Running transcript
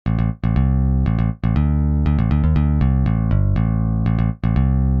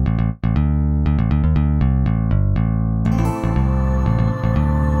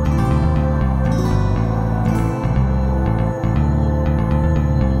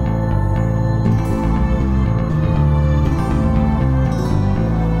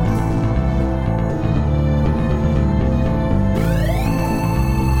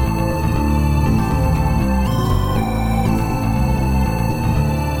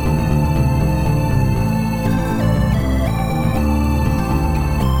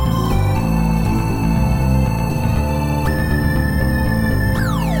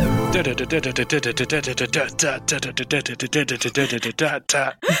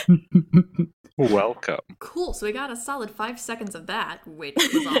Welcome. Cool, so we got a solid 5 seconds of that, which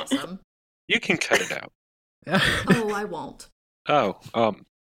was awesome. You can cut it out. Oh, I won't. Oh,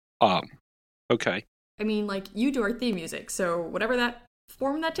 okay. I mean, like, you do our theme music, so whatever that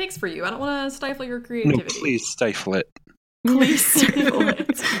form that takes for you, I don't want to stifle your creativity. No, please stifle it. Please stifle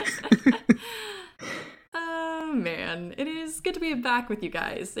it. Oh, man. It is good to be back with you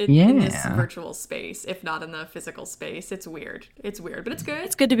guys in this virtual space, if not in the physical space. It's weird. It's weird, but it's good.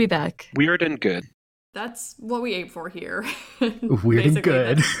 It's good to be back. Weird and good. That's what we aim for here. Weird and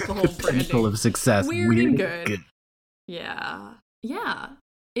good. That's the whole Potential of success. Weird and good. Yeah.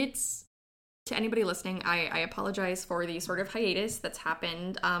 It's, to anybody listening, I apologize for the sort of hiatus that's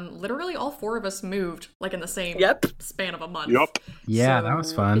happened. Literally all 4 of us moved, like, in the same span of a month. Yep. Yeah, so that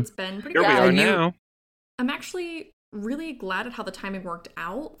was fun. It's been pretty Here good. we are now. I'm actually really glad at how the timing worked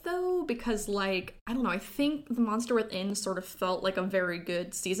out, though, because, like, I don't know, I think The Monster Within sort of felt like a very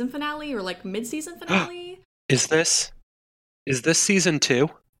good season finale, or, like, mid-season finale. Is this season 2?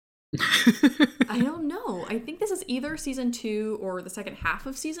 I don't know. I think this is either season 2 or the second half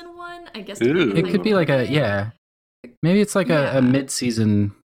of season 1. I guess it could be like maybe it's like a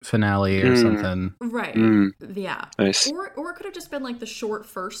mid-season finale or something. Right. Yeah. Nice. Or it could have just been like the short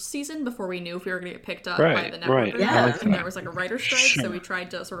first season before we knew if we were going to get picked up by the network. Right. Yeah. And there was like a writer's strike, so we tried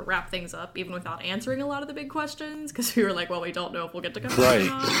to sort of wrap things up even without answering a lot of the big questions, because we were like, well, we don't know if we'll get to come back or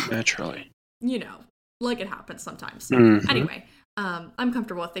not. Naturally. You know, like it happens sometimes. Mm-hmm. Anyway, I'm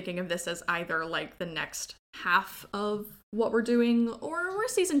comfortable with thinking of this as either like the next half of what we're doing or we're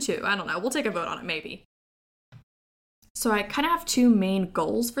season 2. I don't know. We'll take a vote on it, maybe. So I kind of have 2 main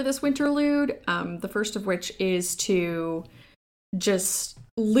goals for this Winterlude. The first of which is to just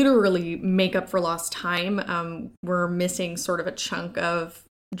literally make up for lost time. We're missing sort of a chunk of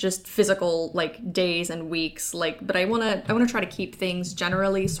just physical like days and weeks, like, but I want to try to keep things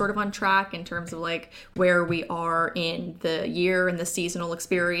generally sort of on track in terms of like where we are in the year and the seasonal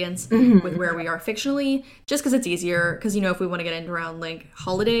experience with where we are fictionally, just because it's easier, because, you know, if we want to get into around like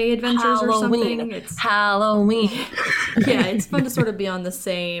holiday adventures or something, it's Halloween. Yeah, it's fun to sort of be on the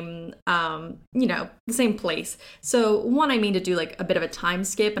same the same place. So 1, I mean to do like a bit of a time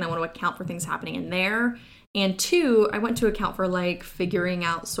skip, and I want to account for things happening in there. And 2, I want to account for, like, figuring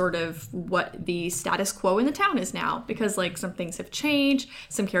out sort of what the status quo in the town is now. Because, like, some things have changed,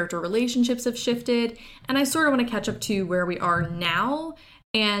 some character relationships have shifted, and I sort of want to catch up to where we are now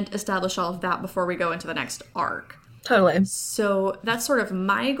and establish all of that before we go into the next arc. Totally. So that's sort of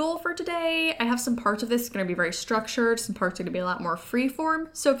my goal for today. I have some parts of this going to be very structured, some parts are going to be a lot more freeform,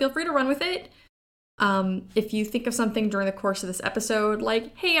 so feel free to run with it. If you think of something during the course of this episode,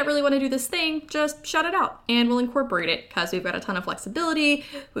 like, hey, I really want to do this thing, just shout it out and we'll incorporate it, because we've got a ton of flexibility,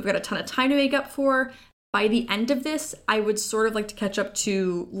 we've got a ton of time to make up for. By the end of this, I would sort of like to catch up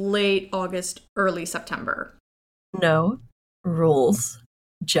to late August, early September. No rules,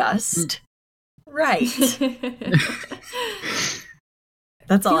 just right.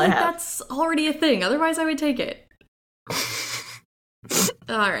 That's all I have. That's already a thing, otherwise I would take it.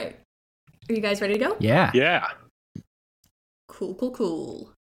 All right. Are you guys ready to go? Yeah. Yeah.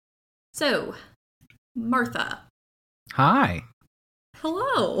 Cool. So, Martha. Hi.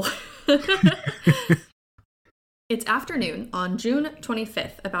 Hello. It's afternoon on June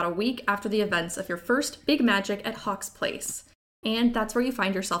 25th, about a week after the events of your first big magic at Hawk's Place. And that's where you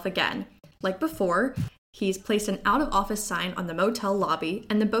find yourself again. Like before, he's placed an out-of-office sign on the motel lobby,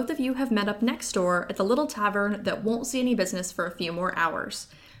 and the both of you have met up next door at the little tavern that won't see any business for a few more hours.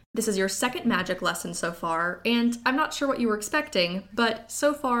 This is your second magic lesson so far, and I'm not sure what you were expecting, but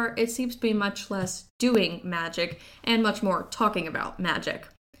so far it seems to be much less doing magic and much more talking about magic.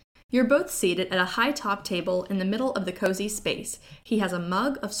 You're both seated at a high top table in the middle of the cozy space. He has a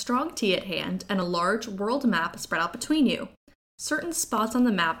mug of strong tea at hand and a large world map spread out between you. Certain spots on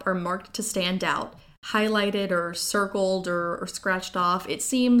the map are marked to stand out, highlighted or circled or scratched off. It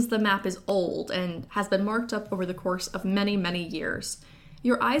seems the map is old and has been marked up over the course of many, many years.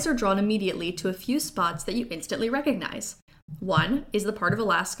 Your eyes are drawn immediately to a few spots that you instantly recognize. One is the part of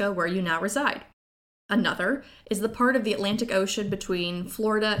Alaska where you now reside. Another is the part of the Atlantic Ocean between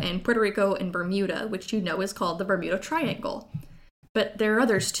Florida and Puerto Rico and Bermuda, which you know is called the Bermuda Triangle. But there are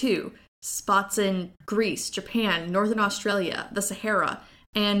others too. Spots in Greece, Japan, Northern Australia, the Sahara,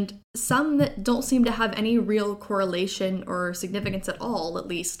 and some that don't seem to have any real correlation or significance at all, at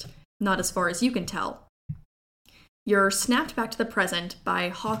least not as far as you can tell. You're snapped back to the present by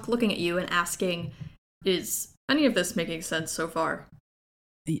Hawk looking at you and asking, is any of this making sense so far?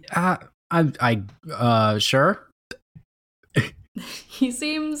 Sure. He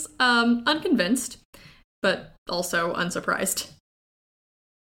seems unconvinced, but also unsurprised.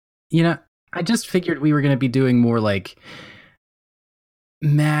 I just figured we were going to be doing more like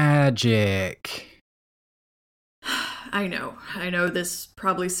magic. I know this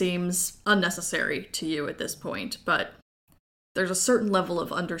probably seems unnecessary to you at this point, but there's a certain level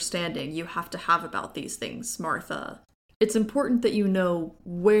of understanding you have to have about these things, Martha. It's important that you know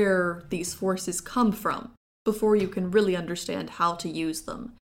where these forces come from before you can really understand how to use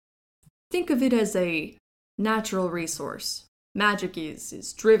them. Think of it as a natural resource. Magic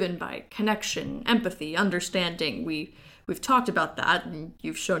is driven by connection, empathy, understanding. We've talked about that, and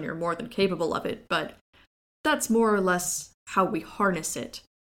you've shown you're more than capable of it, but that's more or less how we harness it.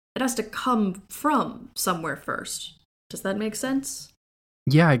 It has to come from somewhere first. Does that make sense?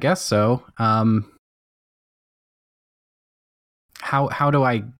 Yeah, I guess so. How do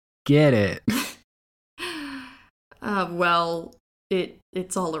I get it? Well,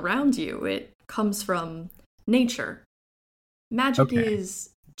 it's all around you. It comes from nature. Magic is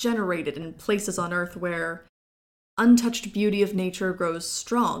generated in places on Earth where untouched beauty of nature grows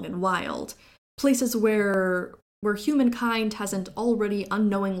strong and wild. Places where humankind hasn't already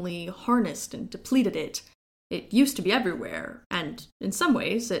unknowingly harnessed and depleted it. It used to be everywhere, and in some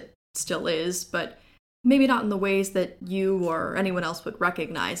ways it still is, but maybe not in the ways that you or anyone else would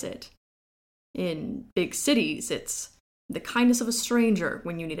recognize it. In big cities, it's the kindness of a stranger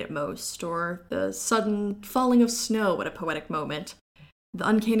when you need it most, or the sudden falling of snow at a poetic moment, the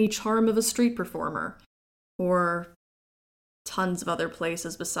uncanny charm of a street performer, or tons of other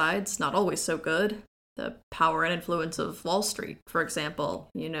places besides, not always so good. The power and influence of Wall Street, for example.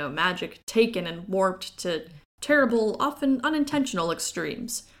 Magic taken and warped to terrible, often unintentional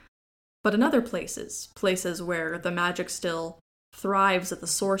extremes. But in other places where the magic still thrives at the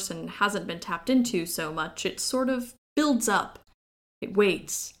source and hasn't been tapped into so much, it sort of builds up. It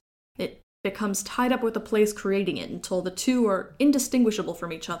waits. It becomes tied up with the place creating it until the two are indistinguishable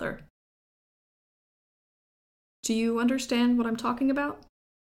from each other. Do you understand what I'm talking about?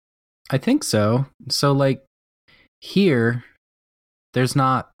 I think so. So, like, here, there's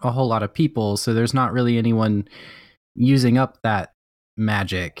not a whole lot of people, so there's not really anyone using up that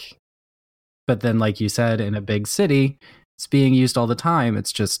magic. But then, like you said, in a big city, it's being used all the time.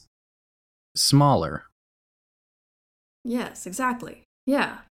 It's just smaller. Yes, exactly.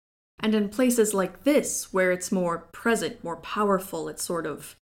 Yeah. And in places like this, where it's more present, more powerful, it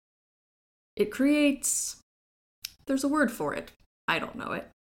creates... There's a word for it. I don't know it.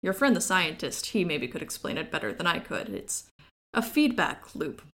 Your friend the scientist, he maybe could explain it better than I could. It's a feedback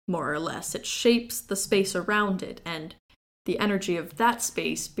loop, more or less. It shapes the space around it, and the energy of that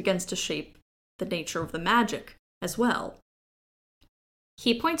space begins to shape the nature of the magic as well.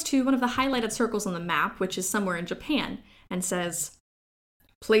 He points to one of the highlighted circles on the map, which is somewhere in Japan, and says,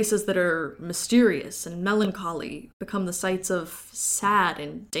 places that are mysterious and melancholy become the sites of sad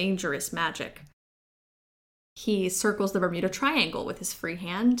and dangerous magic. He circles the Bermuda Triangle with his free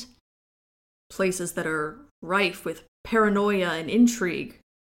hand. Places that are rife with paranoia and intrigue,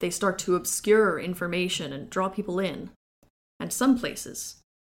 they start to obscure information and draw people in. And some places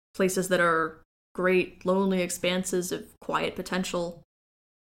that are great, lonely expanses of quiet potential,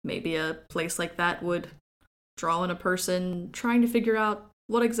 maybe a place like that would draw in a person trying to figure out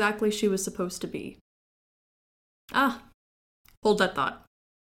what exactly she was supposed to be. Hold that thought.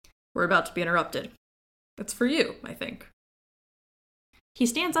 We're about to be interrupted. It's for you, I think. He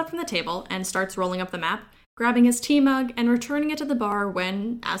stands up from the table and starts rolling up the map, grabbing his tea mug and returning it to the bar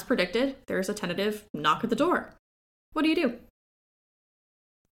when, as predicted, there's a tentative knock at the door. What do you do?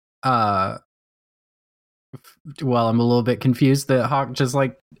 Well, I'm a little bit confused that Hawk just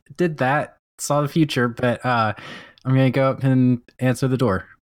did that, saw the future, but I'm gonna go up and answer the door.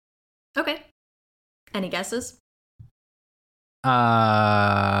 Okay. Any guesses?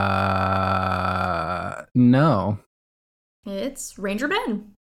 No. It's Ranger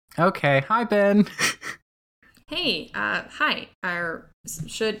Ben. Okay, hi Ben. Hey, hi.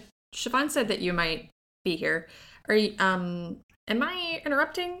 Siobhan said that you might be here. Are you, am I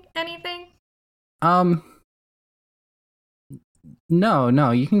interrupting anything?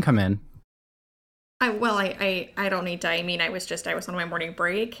 No, you can come in. I don't need to. I mean, I was on my morning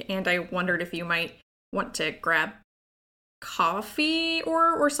break, and I wondered if you might want to grab coffee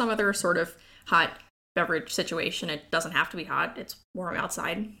or some other sort of hot beverage situation. It doesn't have to be hot. It's warm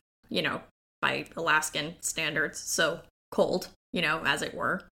outside, by Alaskan standards. So cold, as it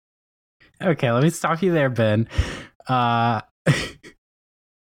were. Okay, let me stop you there, Ben.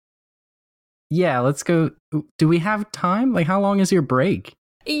 Yeah, let's go. Do we have time? How long is your break?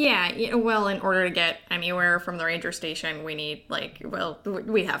 Yeah, well, in order to get anywhere from the ranger station, we need,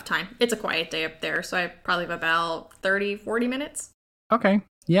 we have time. It's a quiet day up there, so I probably have about 30, 40 minutes. Okay,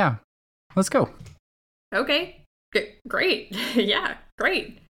 yeah, let's go. Okay, great. Yeah,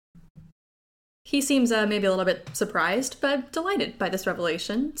 great. He seems maybe a little bit surprised, but delighted by this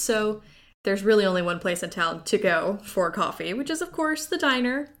revelation. So there's really only one place in town to go for coffee, which is, of course, the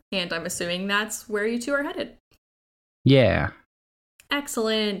diner. And I'm assuming that's where you two are headed. Yeah.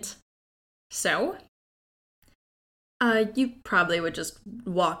 Excellent. So, you probably would just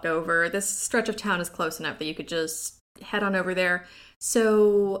walk over. This stretch of town is close enough that you could just head on over there.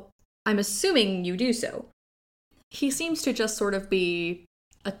 So, I'm assuming you do so. He seems to just sort of be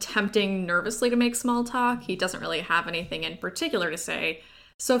attempting nervously to make small talk. He doesn't really have anything in particular to say.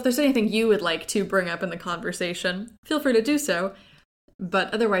 So if there's anything you would like to bring up in the conversation, feel free to do so.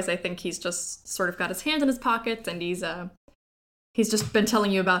 But otherwise, I think he's just sort of got his hands in his pockets, and he's just been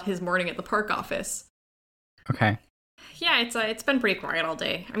telling you about his morning at the park office. Okay. Yeah, it's been pretty quiet all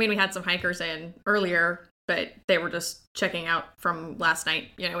day. I mean, we had some hikers in earlier, but they were just checking out from last night,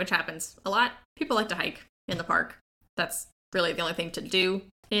 which happens a lot. People like to hike in the park. That's really the only thing to do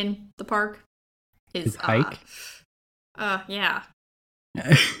in the park is hike. Yeah.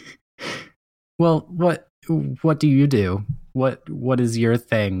 Well, what do you do? What is your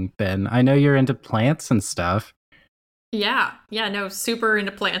thing, Ben? I know you're into plants and stuff. Yeah, no, super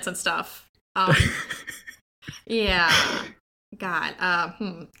into plants and stuff. Yeah. God,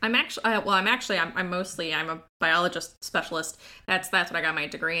 I'm a biologist specialist. That's what I got my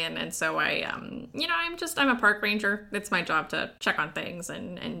degree in, and so I'm a park ranger. It's my job to check on things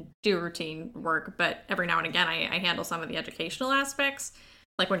and do routine work, but every now and again I handle some of the educational aspects,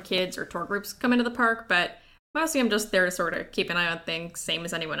 like when kids or tour groups come into the park, but mostly I'm just there to sort of keep an eye on things, same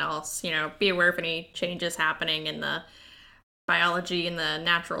as anyone else, be aware of any changes happening in the biology and the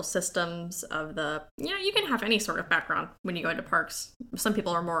natural systems of you can have any sort of background when you go into parks. Some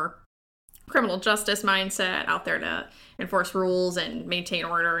people are more criminal justice mindset, out there to enforce rules and maintain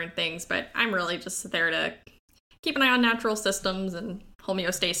order and things, but I'm really just there to keep an eye on natural systems and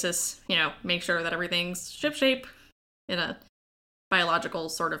homeostasis, make sure that everything's shipshape in a biological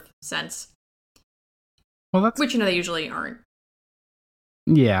sort of sense. Well, that's... Which, they usually aren't.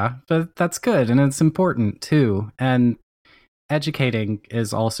 Yeah, but that's good, and it's important, too. And educating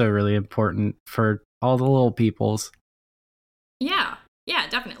is also really important for all the little peoples. Yeah,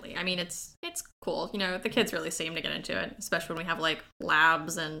 definitely. I mean, it's cool. The kids really seem to get into it, especially when we have,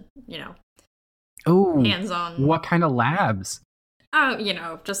 labs and, Oh, hands-on. What kind of labs?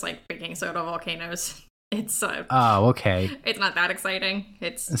 Just baking soda volcanoes. It's oh, okay. It's not that exciting.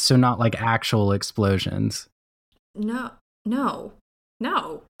 It's so not like actual explosions. No.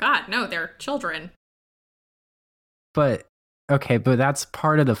 God, no, they're children. But okay, but that's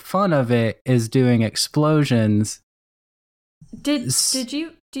part of the fun of it, is doing explosions. Do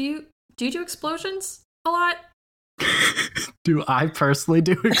you do explosions a lot? Do I personally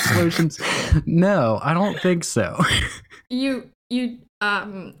do explosions? No, I don't think so. I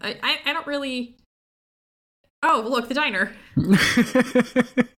don't really. Oh, look, the diner.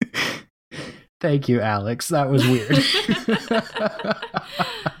 Thank you, Alex. That was weird.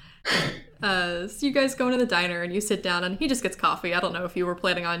 So you guys go into the diner and you sit down and he just gets coffee. I don't know if you were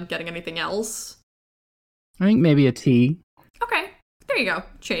planning on getting anything else. I think maybe a tea. Okay, there you go.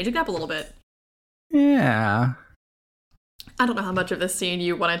 Change it up a little bit. Yeah. I don't know how much of this scene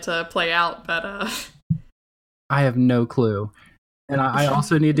you wanted to play out, but I have no clue. And I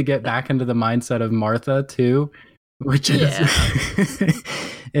also need to get back into the mindset of Martha, too, which is... Yeah.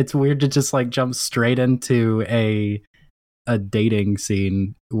 It's weird to just, jump straight into a dating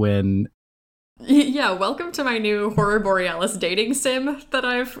scene when... Yeah, welcome to my new Horror Borealis dating sim that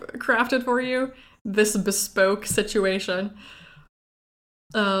I've crafted for you. This bespoke situation.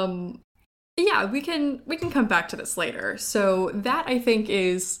 Yeah, we can come back to this later. So that, I think,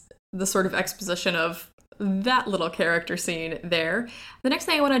 is the sort of exposition of that little character scene there. The next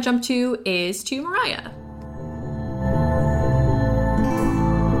thing I want to jump to is to Mariah.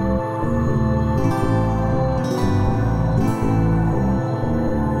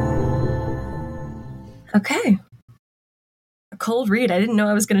 Okay. A cold read. I didn't know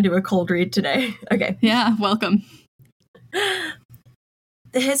I was going to do a cold read today. Okay. Yeah, welcome.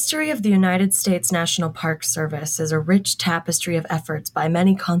 The history of the United States National Park Service is a rich tapestry of efforts by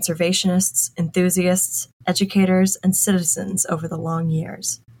many conservationists, enthusiasts, educators, and citizens over the long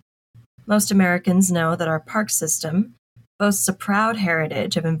years. Most Americans know that our park system boasts a proud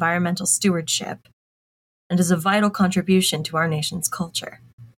heritage of environmental stewardship and is a vital contribution to our nation's culture.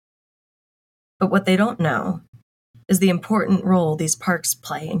 But what they don't know is the important role these parks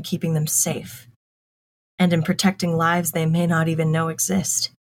play in keeping them safe and in protecting lives they may not even know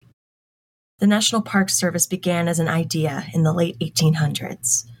exist. The National Park Service began as an idea in the late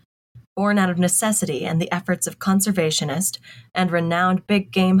 1800s, born out of necessity and the efforts of conservationist and renowned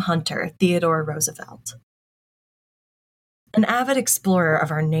big game hunter Theodore Roosevelt. An avid explorer of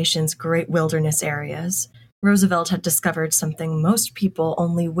our nation's great wilderness areas, Roosevelt had discovered something most people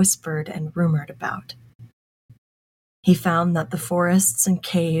only whispered and rumored about. He found that the forests and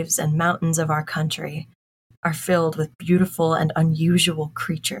caves and mountains of our country are filled with beautiful and unusual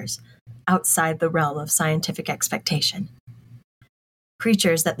creatures outside the realm of scientific expectation.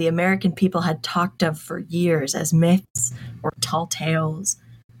 Creatures that the American people had talked of for years as myths or tall tales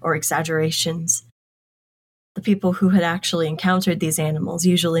or exaggerations. The people who had actually encountered these animals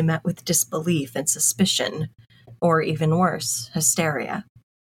usually met with disbelief and suspicion, or even worse, hysteria.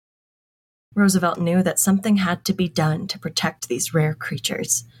 Roosevelt knew that something had to be done to protect these rare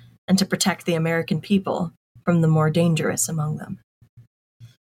creatures and to protect the American people from the more dangerous among them.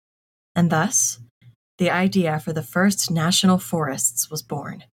 And thus, the idea for the first national forests was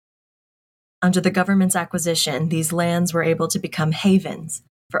born. Under the government's acquisition, these lands were able to become havens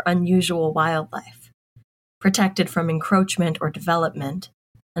for unusual wildlife, protected from encroachment or development,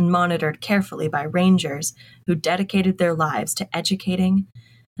 and monitored carefully by rangers who dedicated their lives to educating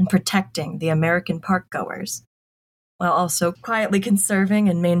and protecting the American park-goers, while also quietly conserving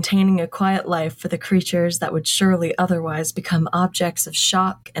and maintaining a quiet life for the creatures that would surely otherwise become objects of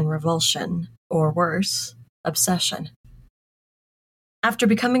shock and revulsion, or worse, obsession. After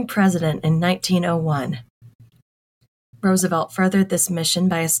becoming president in 1901, Roosevelt furthered this mission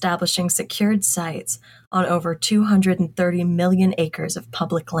by establishing secured sites on over 230 million acres of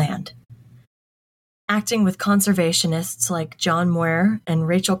public land. Acting with conservationists like John Muir and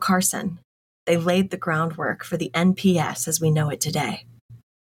Rachel Carson, they laid the groundwork for the NPS as we know it today.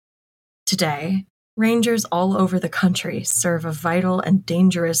 Today, rangers all over the country serve a vital and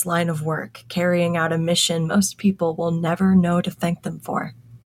dangerous line of work, carrying out a mission most people will never know to thank them for.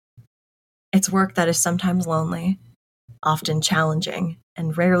 It's work that is sometimes lonely, often challenging,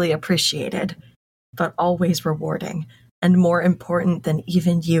 and rarely appreciated, but always rewarding, and more important than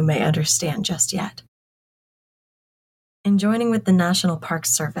even you may understand just yet. In joining with the National Park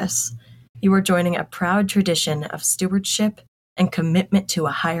Service, you are joining a proud tradition of stewardship and commitment to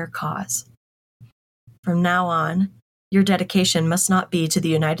a higher cause. From now on, your dedication must not be to the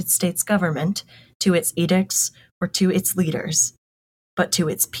United States government, to its edicts, or to its leaders, but to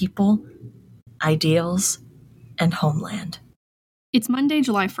its people, ideals, and homeland. It's Monday,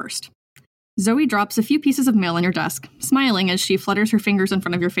 July 1st. Zoe drops a few pieces of mail on your desk, smiling as she flutters her fingers in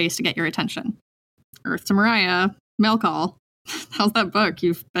front of your face to get your attention. Earth to Mariah, mail call. How's that book?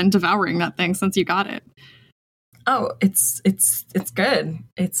 You've been devouring that thing since you got it. Oh, it's good.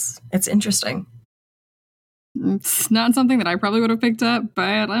 It's interesting. It's not something that I probably would have picked up,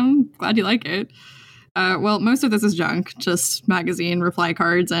 but I'm glad you like it. Well, most of this is junk, just magazine reply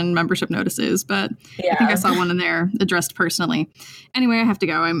cards and membership notices, but yeah. I think I saw one in there addressed personally. Anyway, I have to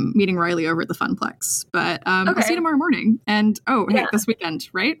go. I'm meeting Riley over at the Funplex, but I'll see you tomorrow morning. And hey, this weekend,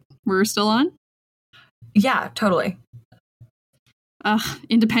 right? We're still on? Yeah, totally.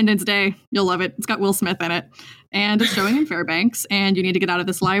 Independence Day. You'll love it. It's got Will Smith in it. And it's showing in Fairbanks, and you need to get out of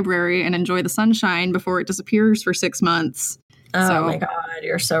this library and enjoy the sunshine before it disappears for 6 months. Oh my God,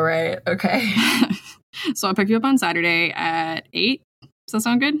 you're so right. Okay. So I'll pick you up on Saturday at 8. Does that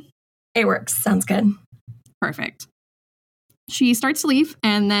sound good? 8 works. Sounds good. Perfect. She starts to leave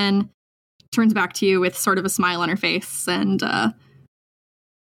and then turns back to you with sort of a smile on her face and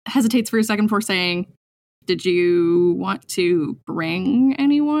hesitates for a second before saying, "Did you want to bring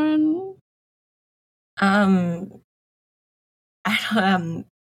anyone?" I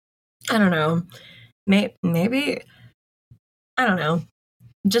don't know. Maybe I don't know.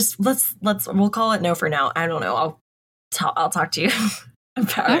 Just we'll call it no for now. I don't know. I'll talk to you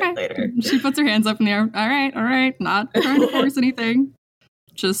about it later. She puts her hands up in the air. All right. Not trying to force anything.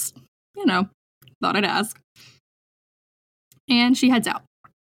 Just, thought I'd ask. And she heads out.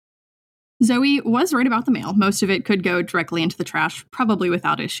 Zoe was right about the mail. Most of it could go directly into the trash, probably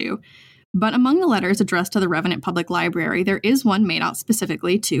without issue. But among the letters addressed to the Revenant Public Library, there is one made out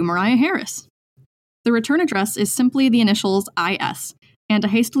specifically to Mariah Harris. The return address is simply the initials IS, and a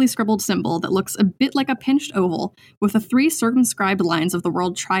hastily scribbled symbol that looks a bit like a pinched oval with the 3 circumscribed lines of the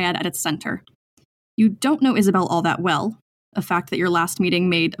world triad at its center. You don't know Isabel all that well, a fact that your last meeting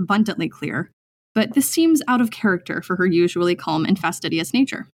made abundantly clear, but this seems out of character for her usually calm and fastidious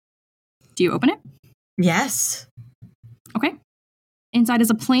nature. Do you open it? Yes. Okay. Inside is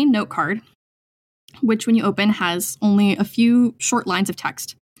a plain note card. which when you open has only a few short lines of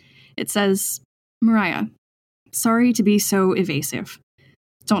text. It says, Mariah, sorry to be so evasive.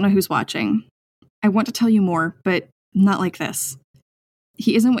 Don't know who's watching. I want to tell you more, but not like this.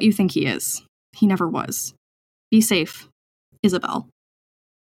 He isn't what you think he is. He never was. Be safe, Isabel.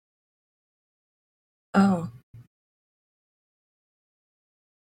 Oh.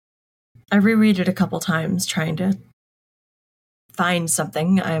 I reread it a couple times, trying to find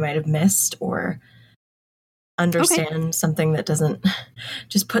something I might have missed or understand something that doesn't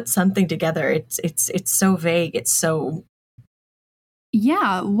just put something together. It's so vague. It's so.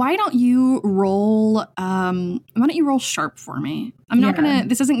 Yeah, why don't you roll sharp for me? I'm not gonna,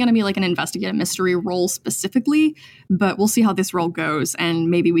 this isn't gonna be like an investigative mystery roll specifically, but we'll see how this roll goes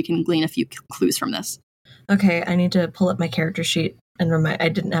and maybe we can glean a few clues from this. Okay, I need to pull up my character sheet and I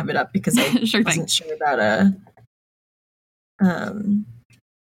didn't have it up because I wasn't sure about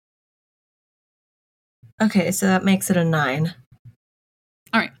okay, so that makes it a 9.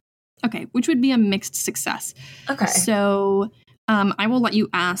 All right. Okay, which would be a mixed success. Okay. So I will let you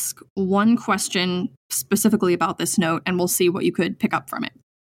ask one question specifically about this note, and we'll see what you could pick up from it.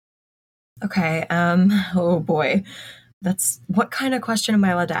 Okay. Oh boy, what kind of question am I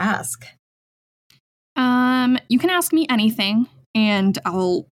allowed to ask? You can ask me anything, and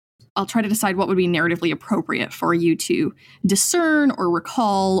I'll try to decide what would be narratively appropriate for you to discern or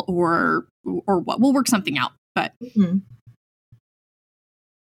recall or what. We'll work something out. But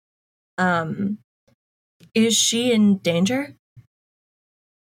is she in danger?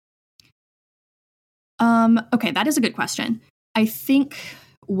 Okay, that is a good question. I think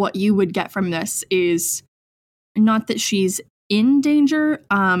what you would get from this is not that she's in danger.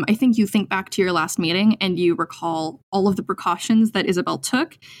 I think you think back to your last meeting and you recall all of the precautions that Isabel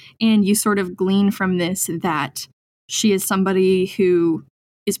took, and you sort of glean from this that she is somebody who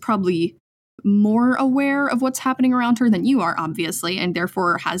is probably more aware of what's happening around her than you are, obviously, and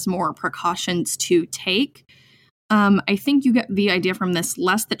therefore has more precautions to take. I think you get the idea from this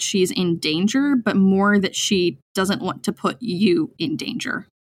less that she's in danger, but more that she doesn't want to put you in danger.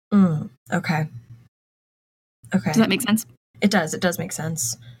 Okay. Does that make sense? It does. It does make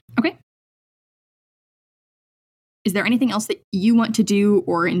sense. Okay. Is there anything else that you want to do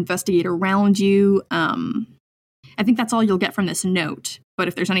or investigate around you? I think that's all you'll get from this note. But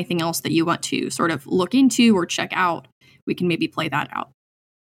if there's anything else that you want to sort of look into or check out, we can maybe play that out.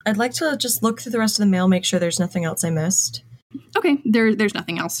 I'd like to just look through the rest of the mail, make sure there's nothing else I missed. Okay, there's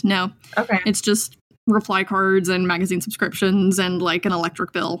nothing else. No. Okay. It's just reply cards and magazine subscriptions and like an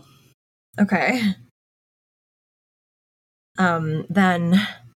electric bill. Okay. Then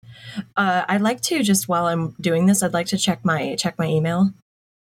I'd like to, just while I'm doing this, I'd like to check my email.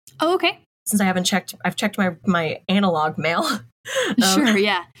 Oh, okay. Since I've checked my analog mail. Sure,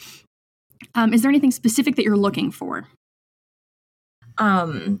 yeah. Is there anything specific that you're looking for?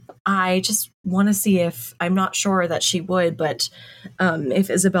 I just want to see if, I'm not sure that she would, but if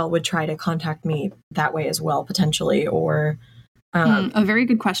Isabel would try to contact me that way as well, potentially, or... a very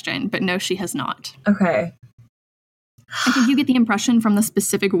good question, but no, she has not. Okay. I think you get the impression from the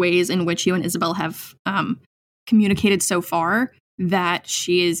specific ways in which you and Isabel have communicated so far that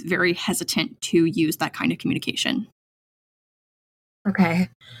she is very hesitant to use that kind of communication. Okay.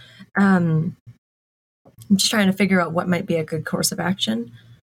 I'm just trying to figure out what might be a good course of action.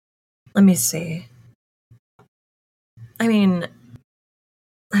 Let me see. I mean,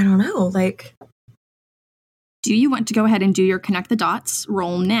 I don't know, like... Do you want to go ahead and do your connect the dots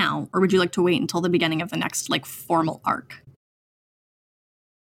roll now, or would you like to wait until the beginning of the next, like, formal arc?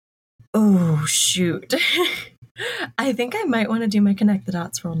 Oh, shoot. I think I might want to do my connect the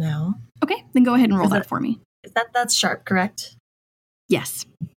dots roll now. Okay, then go ahead and roll that for me. That's sharp, correct? Yes.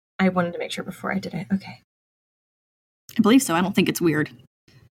 I wanted to make sure before I did it. Okay. I believe so. I don't think it's weird.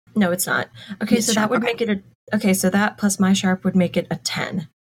 No, it's not. Okay, It's so sharp, that would make it okay, so that plus my sharp would make it a 10.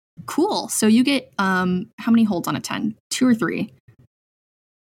 Cool. So you get how many holds on a 10? 2 or 3?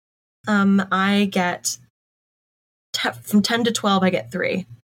 I get from 10 to 12 I get 3.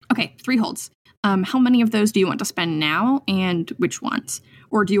 Okay, 3 holds. How many of those do you want to spend now, and which ones?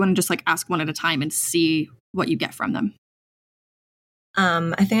 Or do you want to just like ask one at a time and see what you get from them?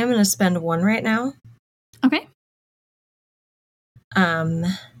 I think I'm going to spend 1 right now. Okay.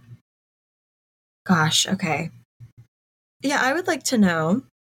 Gosh, okay. Yeah, I would like to know,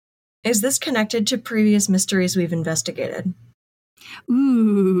 is this connected to previous mysteries we've investigated?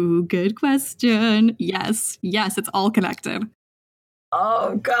 Ooh, good question. Yes, it's all connected.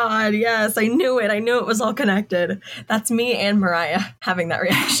 Oh, God, yes, I knew it. I knew it was all connected. That's me and Mariah having that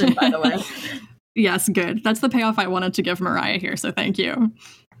reaction, by the way. Yes, good. That's the payoff I wanted to give Mariah here, so thank you.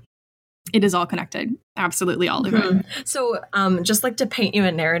 It is all connected. Absolutely all of it. So, just like to paint you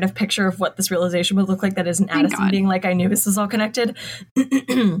a narrative picture of what this realization would look like that isn't Thank Addison God. being like, I knew this is all connected.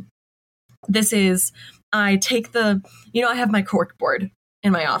 This is, I take I have my cork board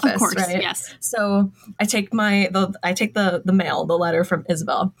in my office, Of course, right? yes. So I take the mail, the letter from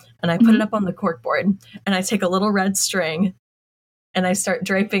Isabel, and I put it up on the cork board, and I take a little red string, and I start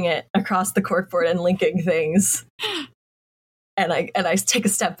draping it across the cork board and linking things. And I take a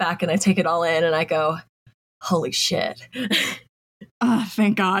step back and I take it all in and I go, holy shit.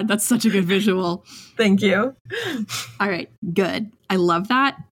 Thank God. That's such a good visual. Thank you. All right, good. I love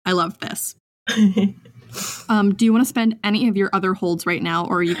that. I love this. Do you want to spend any of your other holds right now,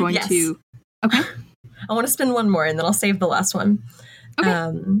 or are you going to? Okay. I want to spend one more and then I'll save the last one.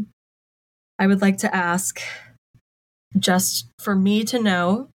 Okay. I would like to ask, just for me to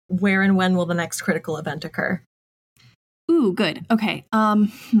know, where and when will the next critical event occur? Ooh, good. Okay.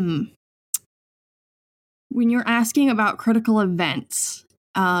 When you're asking about critical events,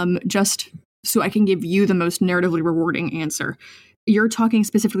 just so I can give you the most narratively rewarding answer, you're talking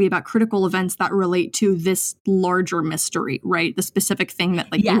specifically about critical events that relate to this larger mystery, right? The specific thing that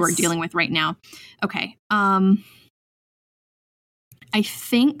you are dealing with right now. Okay. I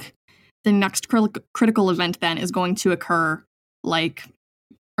think the next critical event then is going to occur like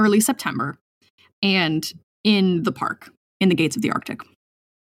early September and in the park, in the gates of the Arctic.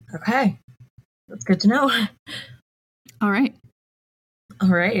 Okay. That's good to know. All right.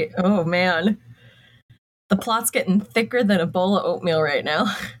 Oh, man. The plot's getting thicker than a bowl of oatmeal right now.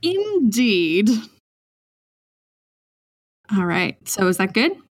 Indeed. All right. So is that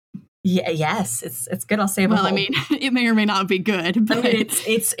good? Yeah. Yes. It's good. I'll save a Well, whole. I mean, it may or may not be good. But... I mean,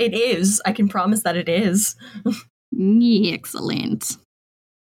 it is. I can promise that it is. Excellent.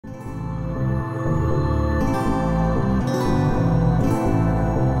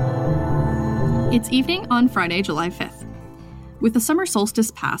 It's evening on Friday, July 5th. With the summer solstice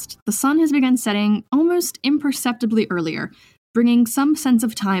past, the sun has begun setting almost imperceptibly earlier, bringing some sense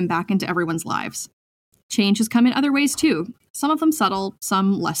of time back into everyone's lives. Change has come in other ways too, some of them subtle,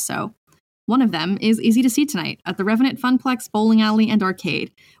 some less so. One of them is easy to see tonight at the Revenant Funplex Bowling Alley and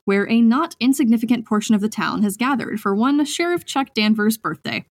Arcade, where a not insignificant portion of the town has gathered for one Sheriff Chuck Danvers'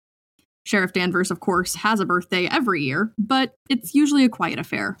 birthday. Sheriff Danvers, of course, has a birthday every year, but it's usually a quiet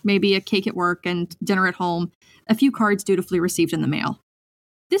affair, maybe a cake at work and dinner at home, a few cards dutifully received in the mail.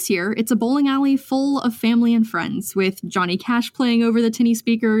 This year, it's a bowling alley full of family and friends, with Johnny Cash playing over the tinny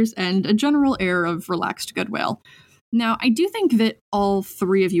speakers and a general air of relaxed goodwill. Now, I do think that all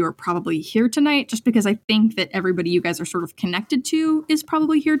three of you are probably here tonight, just because I think that everybody you guys are sort of connected to is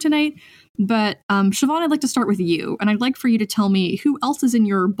probably here tonight. But Siobhan, I'd like to start with you, and I'd like for you to tell me who else is in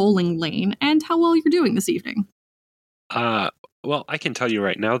your bowling lane and how well you're doing this evening. Well, I can tell you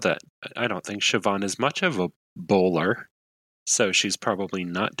right now that I don't think Siobhan is much of a bowler, so she's probably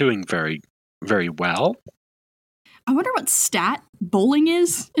not doing very, very well. I wonder what stat bowling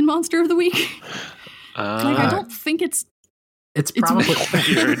is in Monster of the Week. I don't think it's probably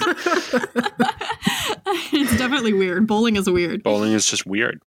weird. It's definitely weird. Bowling is weird. Bowling is just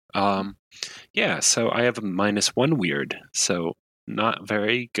weird. Yeah, so I have a -1 weird, so not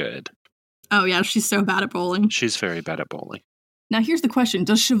very good. Oh yeah, she's so bad at bowling. She's very bad at bowling. Now here's the question.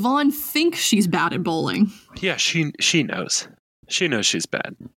 Does Siobhan think she's bad at bowling? Yeah, she knows. She knows she's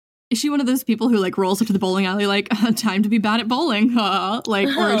bad. Is she one of those people who rolls up to the bowling alley time to be bad at bowling? Or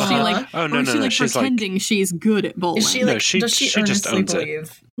is she Oh, no, she's pretending she's good at bowling? Is she No, she does she just earnestly owns it.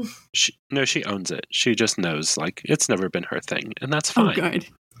 believe? She owns it. She just knows it's never been her thing, and that's fine. Oh, good.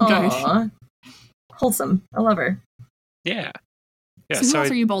 Aw. Wholesome. I love her. Yeah. So who else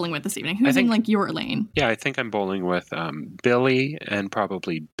are you bowling with this evening? Who's in your lane? Yeah, I think I'm bowling with Billy and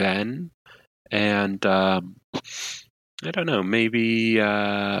probably Ben, and I don't know, maybe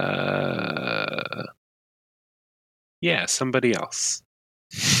somebody else.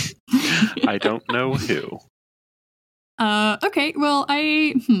 I don't know who. Okay, well,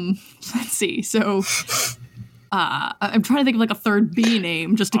 let's see. So I'm trying to think of a third B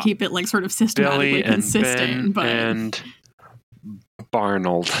name just to keep it sort of systematically Billy consistent. and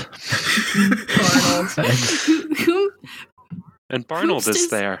Barnold. Whom? And Barnold is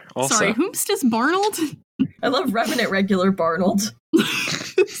there also. Sorry, whomst is Barnold? I love Revenant regular Barnold.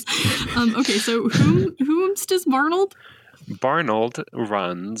 Okay, so whomst is Barnold? Barnold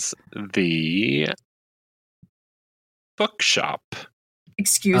runs the bookshop.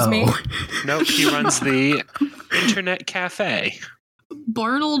 Excuse me? No, he runs the internet cafe.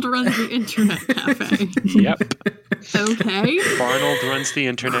 Barnold runs the internet cafe. Yep. Okay. Barnold runs the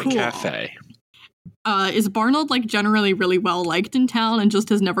internet cafe. Is Barnold like generally really well liked in town and just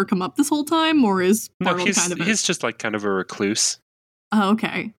has never come up this whole time, or is Barnold he's just like kind of a recluse. Oh,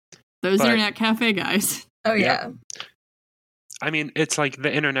 okay. Those internet cafe guys. Oh yeah. I mean, it's like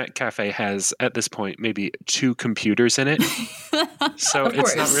the internet cafe has at this point maybe 2 computers in it, so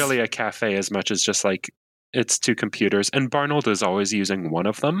it's not really a cafe as much as just like it's 2 computers, and Barnold is always using one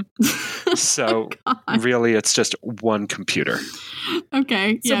of them. So really, it's just 1 computer.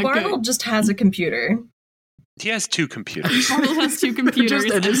 Okay. So Barnold just has a computer. He has 2 computers. Barnold has 2 computers.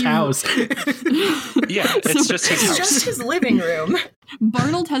 Just at his house. Yeah, it's just his house. It's just his living room.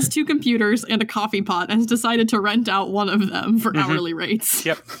 Barnold has 2 computers and a coffee pot and has decided to rent out one of them for hourly rates.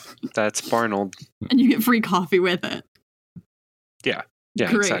 Yep, that's Barnold. And you get free coffee with it. Yeah,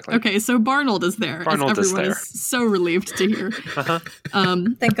 Great. Exactly. Okay, so Barnold is there. Barnold is there. Everyone is so relieved to hear.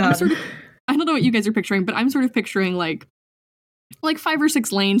 Thank God. I don't know what you guys are picturing, but I'm sort of picturing like 5 or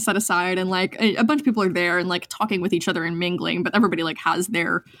 6 lanes set aside, and like a bunch of people are there and like talking with each other and mingling, but everybody like has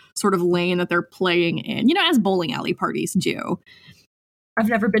their sort of lane that they're playing in, as bowling alley parties do. I've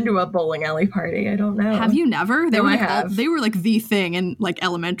never been to a bowling alley party. I don't know. Have you never? I have. They were like the thing in like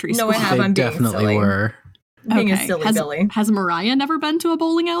elementary school. No, I have. They I'm being definitely silly. were. Being a silly Billy. Has Mariah never been to a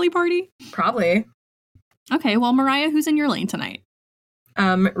bowling alley party? Probably. Okay, well, Mariah, who's in your lane tonight?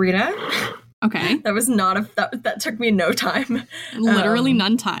 Rita. Okay. That was not that took me no time. Literally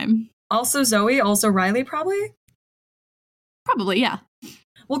none time. Also Zoe, also Riley, probably? Probably, yeah.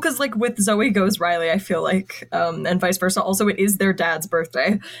 Well, because like with Zoe goes Riley, I feel like, and vice versa. Also, it is their dad's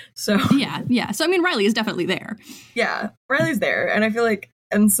birthday. So Yeah. So, I mean, Riley is definitely there. Yeah, Riley's there. And I feel like,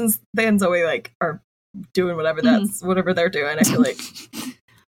 and since they and Zoe like are doing whatever whatever they're doing, I feel like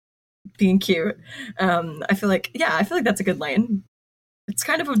being cute. I feel like that's a good lane. It's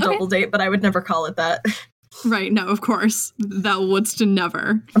kind of a double date, but I would never call it that. Right, no, of course. That would's to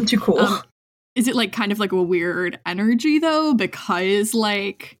never. I'm too cool. Is it like kind of like a weird energy though, because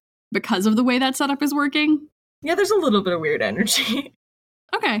of the way that setup is working? Yeah, there's a little bit of weird energy.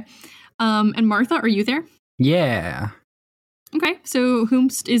 Okay. And Martha, are you there? Yeah. Okay, so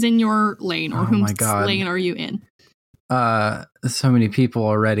whomst is in your lane, or whomst God. lane are you in? So many people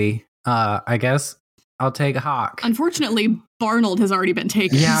already. I guess I'll take Hawk. Unfortunately, Barnold has already been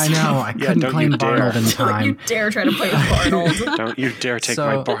taken. Yeah, I know. I couldn't claim Barnold in time. Don't you dare try to play with Barnold. Don't you dare take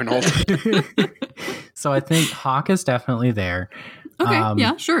my Barnold. So I think Hawk is definitely there. Okay,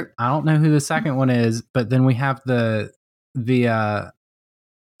 yeah, sure. I don't know who the second one is, but then we have the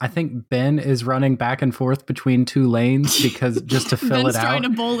I think Ben is running back and forth between 2 lanes because just to fill Ben's it out. trying to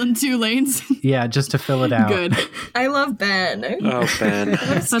bowl in 2 lanes. Yeah, just to fill it out. Good. I love Ben. Oh, Ben.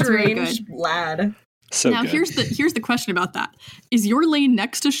 What a strange lad. So now good. here's the question about that. Is your lane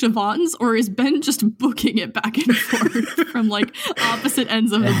next to Siobhan's, or is Ben just booking it back and forth from like opposite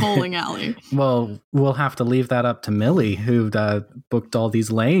ends of the bowling alley? Well, we'll have to leave that up to Millie, who booked all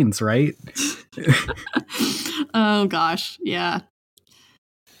these lanes, right? Oh gosh, yeah.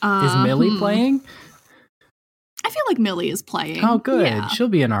 Is Millie playing? I feel like Millie is playing. Oh, good. Yeah. She'll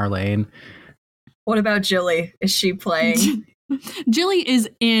be in our lane. What about Jilly? Is she playing? Jilly is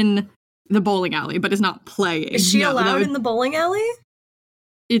in the bowling alley, but is not playing. Is she allowed in the bowling alley?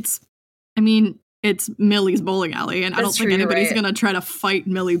 It's Millie's bowling alley, and I don't think anybody's going to try to fight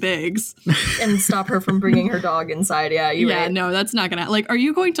Millie Biggs. And stop her from bringing her dog inside. Yeah, right. No, that's not going to... Like, are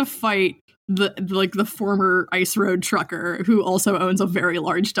you going to fight the former Ice Road trucker who also owns a very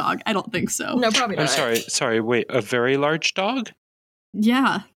large dog? I don't think so. No, probably not. I'm sorry, wait, a very large dog?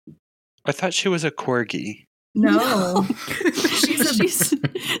 Yeah. I thought she was a corgi. No. She's a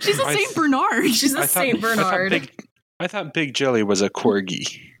Saint Bernard. She's a Saint Bernard. I thought Big Jilly was a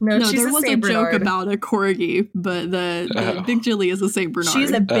corgi. No, she's there was a Saint Bernard. joke about a corgi, but the Big Jilly is a Saint Bernard.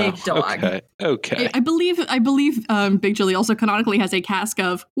 She's a big dog. Okay. I believe Big Jilly also canonically has a cask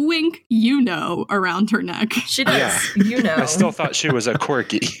of wink, around her neck. She does, I still thought she was a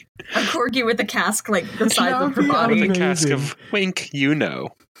corgi. A corgi with a cask like the size of her body. With a cask of wink, No,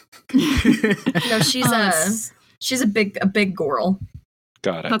 she's a big girl.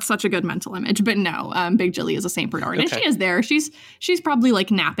 Got it. That's such a good mental image. But no, Big Jilly is a Saint Bernard. Okay. And she is there. She's probably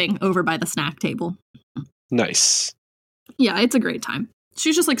like napping over by the snack table. Nice. Yeah, it's a great time.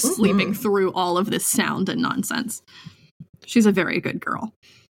 She's just like sleeping through all of this sound and nonsense. She's a very good girl.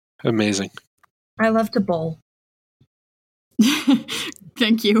 Amazing. I love to bowl.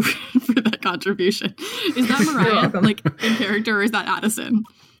 Thank you for that contribution. Is that Mariah, like, in character, or is that Addison?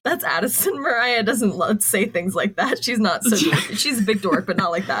 That's Addison. Mariah doesn't say things like that. She's not so dorky. She's a big dork, but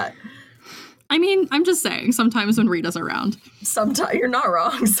not like that. I mean, I'm just saying, sometimes when Rita's around. Sometimes. You're not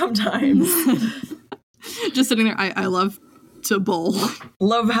wrong. Sometimes. Just sitting there, I love to bowl.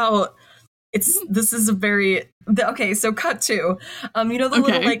 Love how this is a very okay. So cut to, the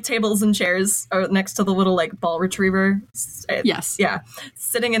little like tables and chairs are next to the little like ball retriever. Yes. Yeah,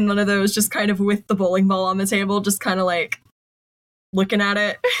 sitting in one of those, just kind of with the bowling ball on the table, just kind of like looking at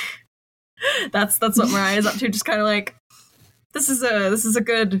it. That's what Mariah's up to. Just kind of like, this is a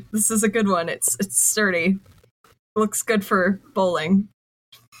good one. It's sturdy. Looks good for bowling.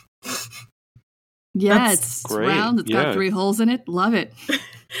 Yeah, it's great. Round. It's got 3 holes in it. Love it.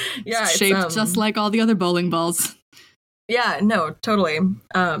 Yeah, it's shaped just like all the other bowling balls. Yeah, no, totally.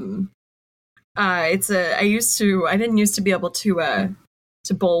 I didn't used to be able to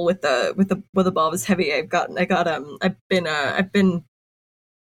bowl with the ball was heavy. I've been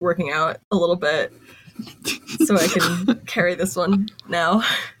working out a little bit so I can carry this one now.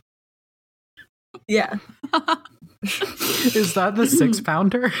 Yeah. Is that the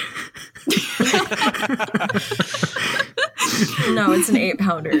 6-pounder? No, it's an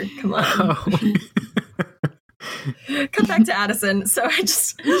 8-pounder. Come on. Oh. Come back to Addison. So I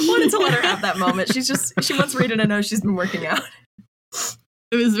just wanted to let her have that moment. She wants Rita to know she's been working out.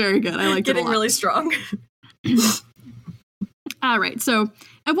 It was very good. I like getting really strong. All right. So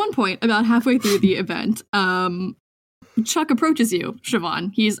at one point, about halfway through the event, Chuck approaches you,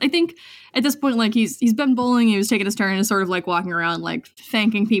 Siobhan. I think at this point, like he's been bowling, he was taking his turn and sort of like walking around, like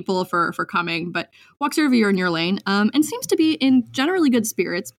thanking people for coming, but walks over you in your lane, and seems to be in generally good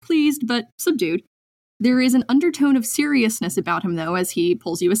spirits, pleased but subdued. There is an undertone of seriousness about him, though, as he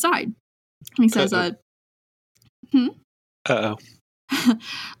pulls you aside. And he says, Siobhan,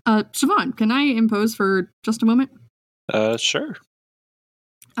 can I impose for just a moment? Sure.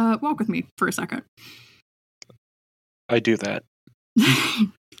 Walk with me for a second. I do that.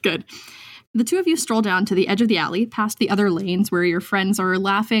 Good. The two of you stroll down to the edge of the alley, past the other lanes where your friends are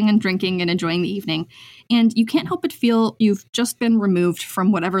laughing and drinking and enjoying the evening, and you can't help but feel you've just been removed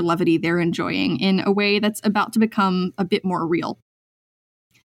from whatever levity they're enjoying in a way that's about to become a bit more real.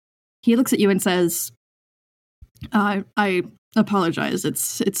 He looks at you and says, I apologize.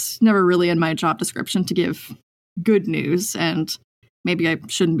 It's never really in my job description to give good news, and maybe I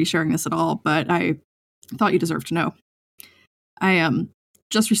shouldn't be sharing this at all, but I thought you deserved to know. I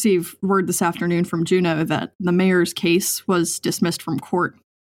just received word this afternoon from Juno that the mayor's case was dismissed from court.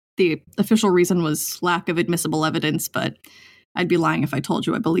 The official reason was lack of admissible evidence, but I'd be lying if I told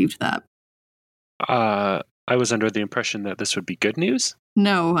you I believed that. I was under the impression that this would be good news?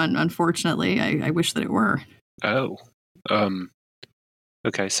 No, unfortunately. I wish that it were. Oh.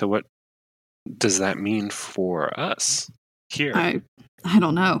 Okay, so what does that mean for us here? I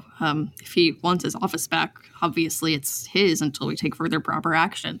don't know. If he wants his office back, obviously it's his until we take further proper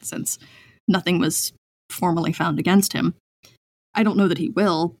action, since nothing was formally found against him. I don't know that he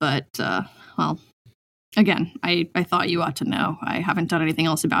will, but, well, again, I thought you ought to know. I haven't done anything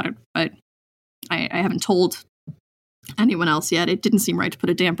else about it, but I haven't told anyone else yet. It didn't seem right to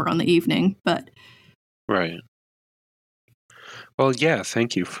put a damper on the evening, but... Right. Well, yeah,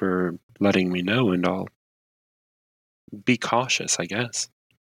 thank you for letting me know, and I'll be cautious, I guess.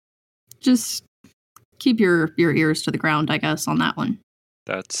 Just keep your ears to the ground, I guess, on that one.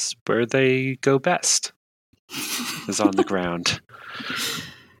 That's where they go best, is on the ground.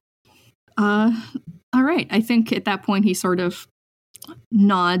 All right. I think at that point he sort of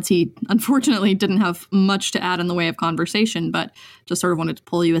nods. He unfortunately didn't have much to add in the way of conversation, but just sort of wanted to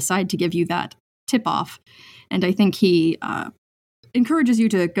pull you aside to give you that tip-off. And I think he encourages you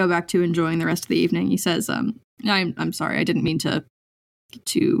to go back to enjoying the rest of the evening. He says, I'm sorry, I didn't mean to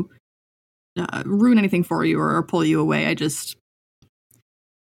ruin anything for you or pull you away. I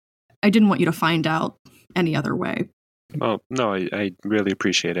didn't want you to find out any other way. Well, no, I really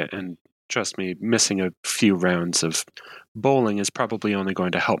appreciate it. And trust me, missing a few rounds of bowling is probably only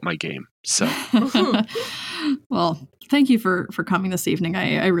going to help my game. So, well, thank you for coming this evening.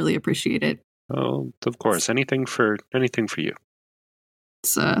 I really appreciate it. Oh, of course. Anything for you.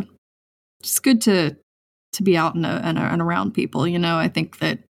 It's just good to be out and around people. You know, I think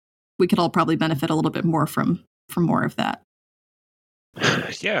that we could all probably benefit a little bit more from more of that.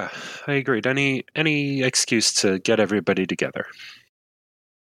 Yeah, I agreed. Any excuse to get everybody together.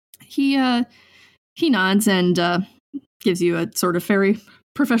 He nods and gives you a sort of very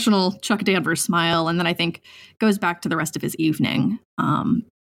professional Chuck Danvers smile, and then I think goes back to the rest of his evening.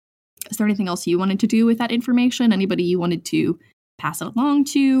 Is there anything else you wanted to do with that information? Anybody you wanted to pass it along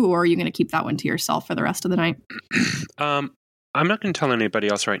to, or are you going to keep that one to yourself for the rest of the night? I'm not going to tell anybody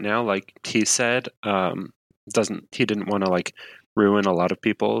else right now. Like he said, he didn't want to like ruin a lot of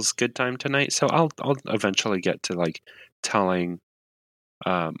people's good time tonight. So I'll eventually get to like telling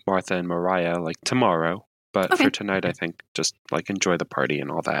Martha and Mariah like tomorrow. But for tonight, I think just like enjoy the party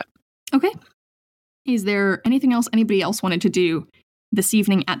and all that. Okay. Is there anything else anybody else wanted to do this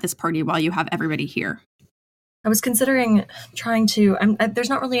evening at this party while you have everybody here? I was considering trying to. There's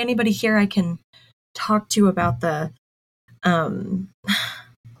not really anybody here I can talk to about the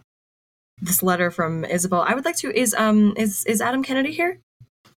this letter from Isabel. I would like to. Is Adam Kennedy here?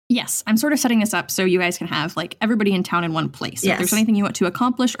 Yes, I'm sort of setting this up so you guys can have like everybody in town in one place. So Yes. if there's anything you want to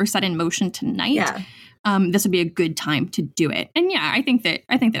accomplish or set in motion tonight, Yeah. This would be a good time to do it. And yeah, I think that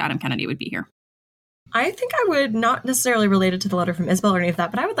Adam Kennedy would be here. I think I would, not necessarily related to the letter from Isabel or any of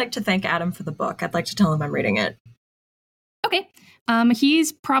that, but I would like to thank Adam for the book. I'd like to tell him I'm reading it. Okay.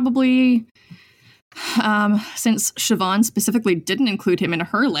 He's probably, since Siobhan specifically didn't include him in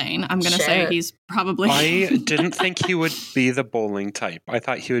her lane, I'm going to say he's probably... I didn't think he would be the bowling type. I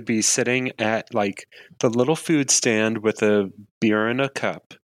thought he would be sitting at, like, the little food stand with a beer in a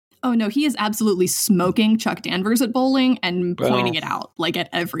cup. Oh, no, he is absolutely smoking Chuck Danvers at bowling and pointing it out, like, at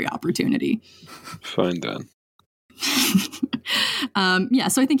every opportunity. Fine, then. Yeah,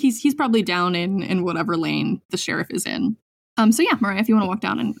 so I think he's probably down in whatever lane the sheriff is in. So yeah, Mariah, if you want to walk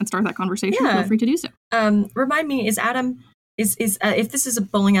down and start that conversation, feel free to do so. Remind me, is Adam is if this is a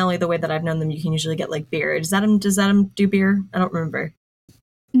bowling alley the way that I've known them, you can usually get like beer. Does Adam do beer? I don't remember.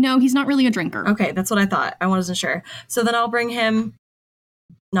 No, he's not really a drinker. Okay, that's what I thought. I wasn't sure. So then I'll bring him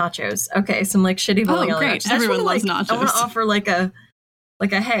nachos. Okay, some like shitty bowling alley great. nachos. Everyone loves nachos. I want to offer like a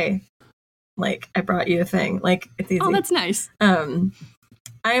hey, like I brought you a thing. Like it's easy. Oh, that's nice.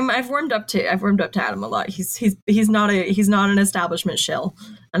 I've warmed up to Adam a lot. He's not an establishment shill,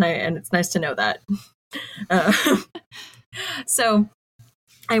 and it's nice to know that. So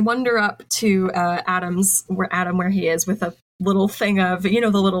I wander up to where he is with a little thing of, the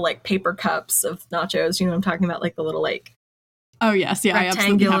little like paper cups of nachos. You know what I'm talking about, like the little like. Oh yes, yeah, I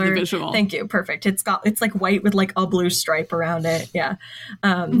absolutely have the visual. Thank you, perfect. It's like white with like a blue stripe around it. Yeah,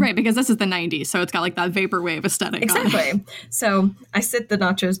 right, because this is the '90s, so it's got like that vaporwave aesthetic. Exactly. So I sit the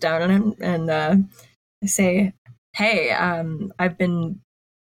nachos down on him and I say, "Hey, I've been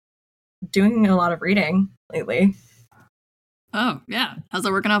doing a lot of reading lately." Oh yeah, how's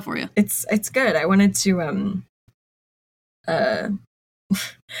that working out for you? It's good. I wanted to I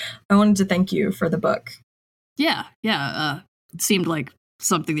wanted to thank you for the book. Yeah. It seemed like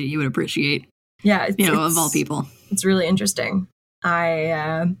something that you would appreciate. Yeah, of all people. It's really interesting.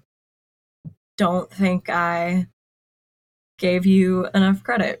 I don't think I gave you enough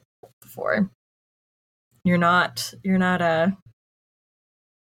credit before. You're not an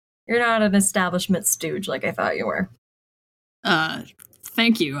establishment stooge like I thought you were.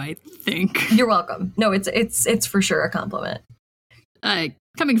 Thank you, I think. You're welcome. No, it's for sure a compliment.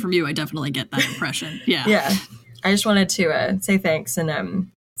 Coming from you, I definitely get that impression. Yeah. Yeah. I just wanted to say thanks and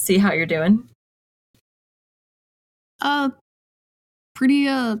see how you're doing. Pretty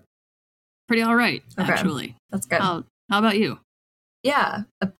all right, okay. Actually. That's good. How about you? Yeah,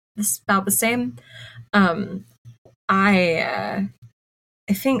 it's about the same. I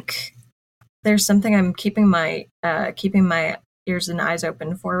think there's something I'm keeping my ears and eyes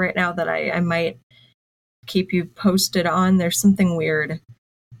open for right now that I might keep you posted on. There's something weird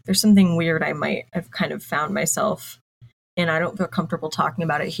I might have kind of found myself in. I don't feel comfortable talking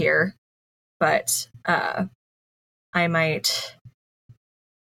about it here, but I might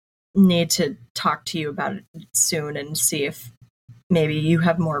need to talk to you about it soon and see if maybe you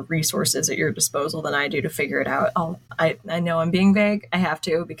have more resources at your disposal than I do to figure it out. I know I'm being vague. I have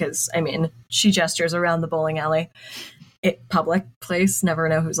to, because she gestures around the bowling alley. Public place, never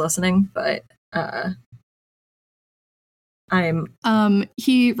know who's listening, but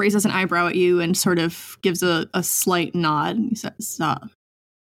he raises an eyebrow at you and sort of gives a slight nod. He says,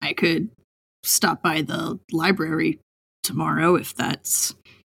 I could stop by the library tomorrow if that's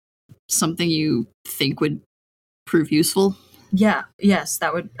something you think would prove useful. Yeah, yes,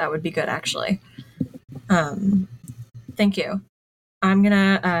 that would be good, actually. Thank you. I'm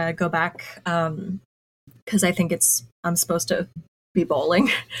gonna go back because I think I'm supposed to be bowling,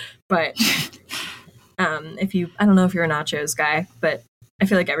 but I don't know if you're a nachos guy, but I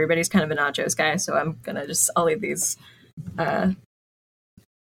feel like everybody's kind of a nachos guy, so I'll leave these.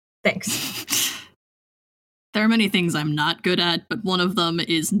 Thanks. There are many things I'm not good at, but one of them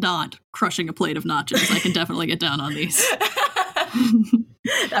is not crushing a plate of nachos. I can definitely get down on these.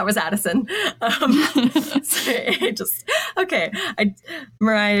 That was Addison.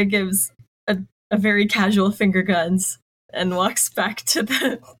 Mariah gives a very casual finger guns and walks back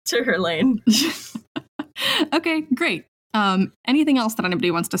to her lane. Okay, great. Anything else that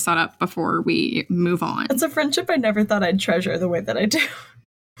anybody wants to set up before we move on? It's a friendship I never thought I'd treasure the way that I do.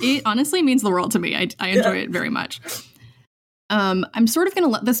 It honestly means the world to me. I enjoy it very much. I'm sort of going to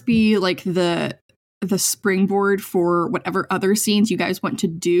let this be like the springboard for whatever other scenes you guys want to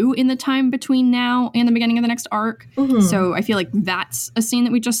do in the time between now and the beginning of the next arc. Mm-hmm. So I feel like that's a scene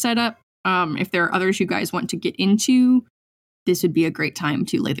that we just set up. If there are others you guys want to get into, this would be a great time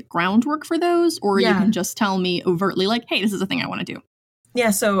to lay the groundwork for those, or you can just tell me overtly, like, hey, this is a thing I want to do. Yeah,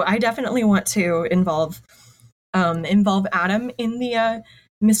 so I definitely want to involve Adam in the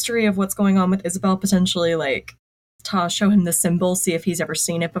mystery of what's going on with Isabel, potentially, like, show him the symbol, see if he's ever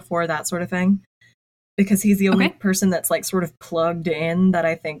seen it before, that sort of thing. Because he's the only person that's, like, sort of plugged in that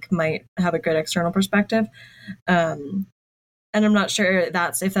I think might have a good external perspective. And I'm not sure if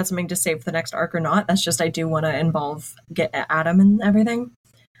that's something to save for the next arc or not. That's just I do want to get Adam and everything.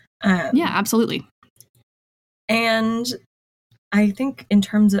 Yeah, absolutely. And I think in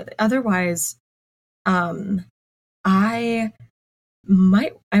terms of otherwise, I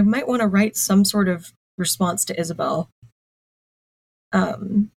might want to write some sort of response to Isabel.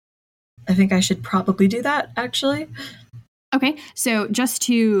 I think I should probably do that, actually. Okay, so just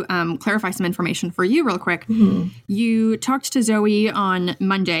to clarify some information for you real quick, you talked to Zoe on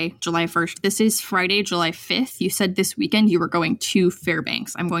Monday, July 1st. This is Friday, July 5th. You said this weekend you were going to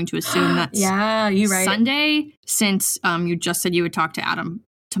Fairbanks. I'm going to assume that's you right. Sunday, since you just said you would talk to Adam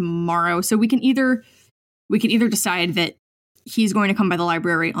tomorrow. So we can either decide that he's going to come by the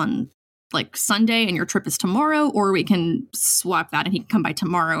library on like Sunday and your trip is tomorrow, or we can swap that and he can come by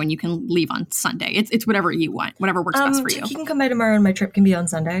tomorrow and you can leave on Sunday. It's whatever you want, whatever works best for you. He can come by tomorrow and my trip can be on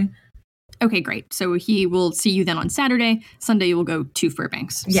Sunday. Okay, great. So he will see you then on Saturday. Sunday you will go to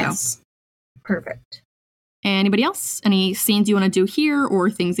Fairbanks. Yes. So. Perfect. Anybody else? Any scenes you want to do here or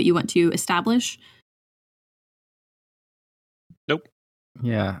things that you want to establish? Nope.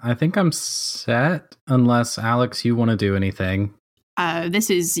 Yeah, I think I'm set unless, Alex, you want to do anything. This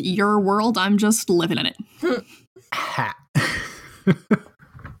is your world. I'm just living in it. Ha.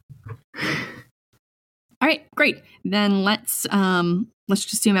 All right, great. Then let's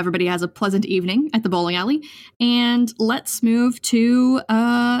just assume everybody has a pleasant evening at the bowling alley, and let's move to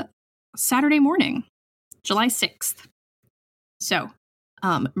Saturday morning, July 6th. So,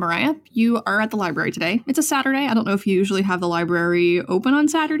 Mariah, you are at the library today. It's a Saturday. I don't know if you usually have the library open on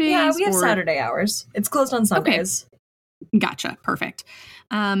Saturdays. Yeah, we have Saturday hours. It's closed on Sundays. Okay. Gotcha. Perfect.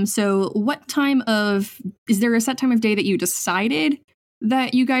 So is there a set time of day that you decided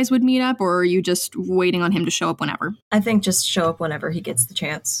that you guys would meet up, or are you just waiting on him to show up whenever? I think just show up whenever he gets the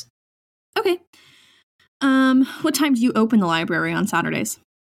chance. Okay. What time do you open the library on Saturdays?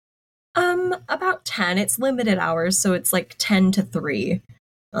 About 10. It's limited hours, so it's like 10 to 3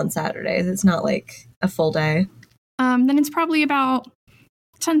 on Saturdays. It's not like a full day. Then it's probably about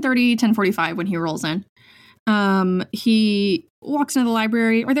 10:30, 10:45 when he rolls in. He walks into the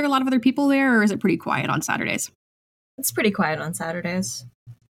library. Are there a lot of other people there, or is it pretty quiet on Saturdays? It's pretty quiet on Saturdays.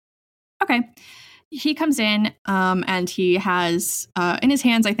 Okay. He comes in, and he has, in his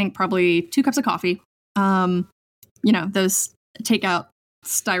hands, I think probably 2 cups of coffee. Those takeout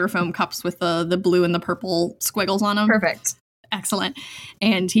styrofoam cups with the blue and the purple squiggles on them. Perfect. Excellent.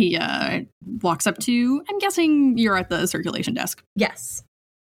 And he, walks up to, I'm guessing you're at the circulation desk. Yes.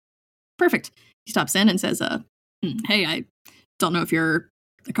 Perfect. He stops in and says, hey, I don't know if you're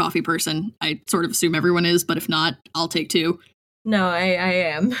a coffee person. I sort of assume everyone is, but if not, I'll take 2. No,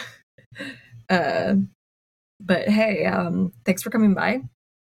 I am. But hey, thanks for coming by.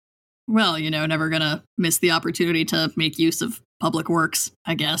 Well, never gonna miss the opportunity to make use of public works,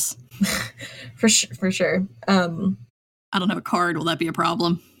 I guess. For sure. I don't have a card. Will that be a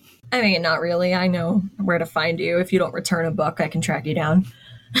problem? I mean, not really. I know where to find you. If you don't return a book, I can track you down.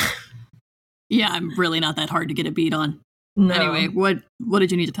 Yeah, I'm really not that hard to get a beat on. No. Anyway, what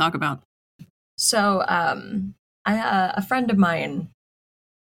did you need to talk about? So, a friend of mine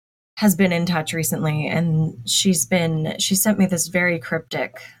has been in touch recently, and she sent me this very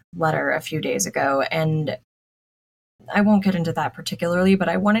cryptic letter a few days ago, and I won't get into that particularly, but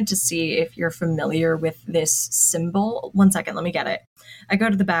I wanted to see if you're familiar with this symbol. 1 second, let me get it. I go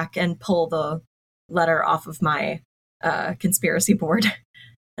to the back and pull the letter off of my conspiracy board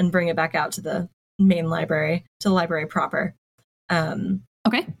and bring it back out to the main library, to the library proper.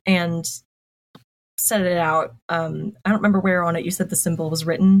 Okay. And set it out. I don't remember where on it you said the symbol was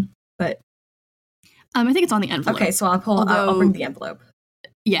written, but I think it's on the envelope. Okay, so I'll bring the envelope.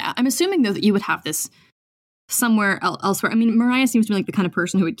 Yeah, I'm assuming though that you would have this somewhere elsewhere. I mean, Mariah seems to be like the kind of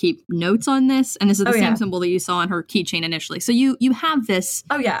person who would keep notes on this, and this is the same symbol that you saw on her keychain initially. So you have this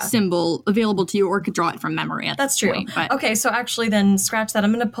symbol available to you, or could draw it from memory at That's this true. point. But okay, so actually then scratch that.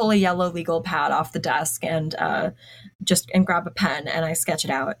 I'm going to pull a yellow legal pad off the desk and grab a pen, and I sketch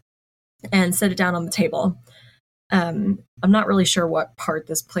it out and set it down on the table. I'm not really sure what part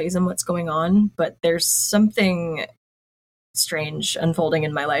this plays in what's going on, but there's something strange unfolding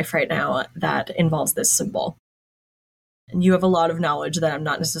in my life right now that involves this symbol. And you have a lot of knowledge that I'm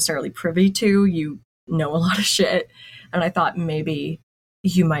not necessarily privy to. You know a lot of shit. And I thought maybe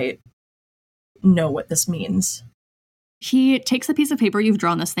you might know what this means. He takes the piece of paper you've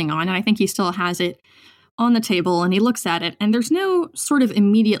drawn this thing on, and I think he still has it on the table, and he looks at it, and there's no sort of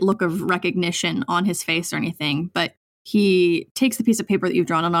immediate look of recognition on his face or anything, but he takes the piece of paper that you've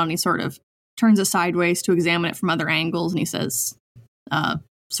drawn it on, and he sort of turns it sideways to examine it from other angles, and he says,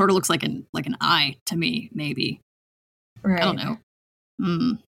 sort of looks like an eye to me, maybe. Right. I don't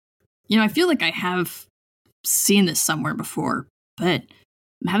know. I feel like I have seen this somewhere before, but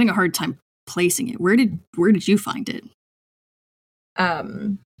I'm having a hard time placing it. Where did you find it?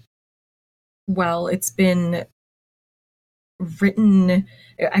 Well, it's been written.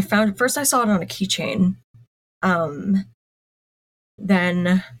 I saw it on a keychain.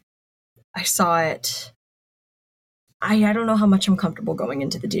 Then I saw it. I don't know how much I'm comfortable going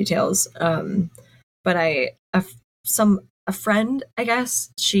into the details. But a friend, I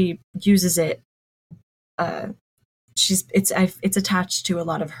guess, she uses it. It's attached to a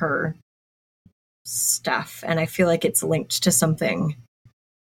lot of her stuff, and I feel like it's linked to something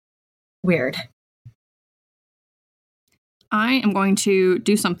weird. I am going to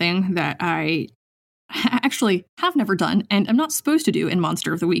do something that I actually have never done, and I'm not supposed to do in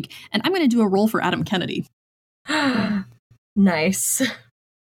Monster of the Week, and I'm going to do a roll for Adam Kennedy. Nice.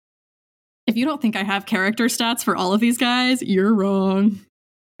 If you don't think I have character stats for all of these guys, you're wrong.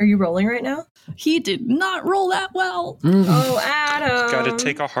 Are you rolling right now? He did not roll that well. Oh, Adam. Got to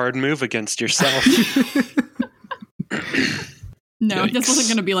take a hard move against yourself. No, this wasn't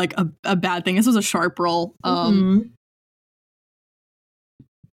going to be like a bad thing. This was a sharp roll.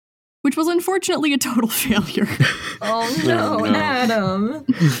 Which was unfortunately a total failure. Oh no, Adam.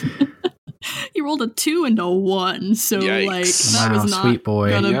 He rolled a 2 and a 1, so Yikes. like that was not sweet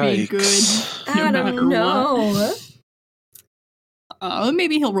boy. gonna Yikes. be good. Adam, no.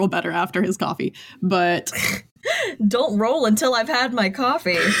 Maybe he'll roll better after his coffee, but Don't roll until I've had my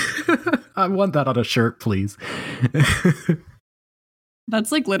coffee. I want that on a shirt, please.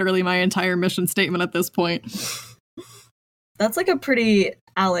 that's like literally my entire mission statement at this point. That's like a pretty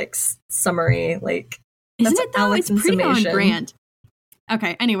Alex summary. Like, Isn't that's it though? Alex It's pretty on summation. brand.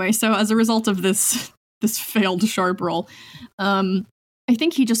 Okay, anyway, so as a result of this failed sharp roll, I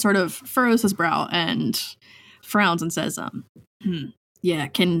think he just sort of furrows his brow and frowns and says, yeah,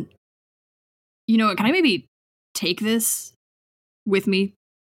 can I maybe take this with me?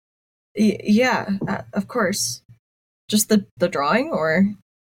 Yeah, of course. Just the drawing, or?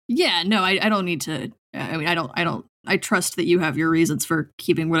 Yeah, no, I don't need to. I mean, I trust that you have your reasons for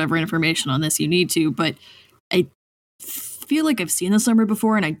keeping whatever information on this you need to, but I feel like I've seen this number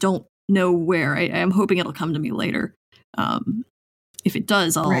before and I don't know where. I'm hoping it'll come to me later. If it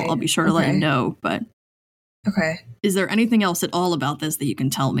does, I'll be sure to let you know, but Okay. Is there anything else at all about this that you can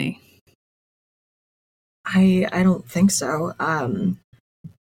tell me? I don't think so.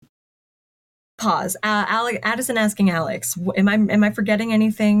 Pause. Addison asking Alex, am I forgetting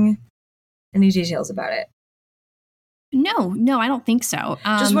anything? Any details about it? No, I don't think so.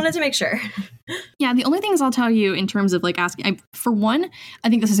 Just wanted to make sure. Yeah, the only things I'll tell you in terms of like asking, for one, I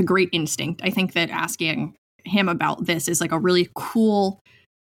think this is a great instinct. I think that asking him about this is like a really cool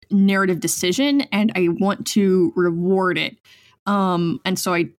narrative decision, and I want to reward it. And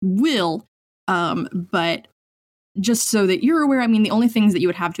so I will, but just so that you're aware, I mean, the only things that you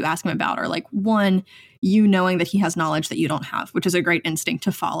would have to ask him about are like, one, you knowing that he has knowledge that you don't have, which is a great instinct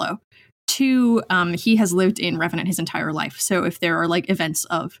to follow. Two, he has lived in Revenant his entire life. So if there are like events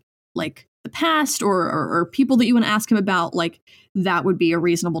of like the past or people that you want to ask him about, like that would be a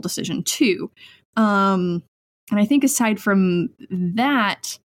reasonable decision too. And I think aside from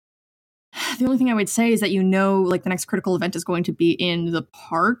that, the only thing I would say is that like the next critical event is going to be in the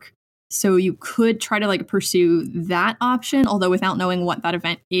park. So you could try to like pursue that option, although without knowing what that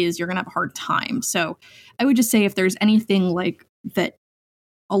event is, you're going to have a hard time. So I would just say if there's anything like that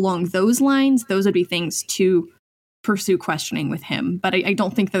along those lines, those would be things to pursue questioning with him. But I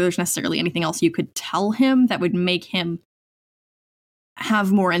don't think that there's necessarily anything else you could tell him that would make him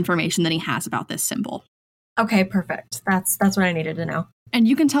have more information than he has about this symbol. Okay, perfect. That's what I needed to know. And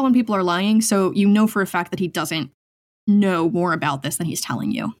you can tell when people are lying, so you know for a fact that he doesn't know more about this than he's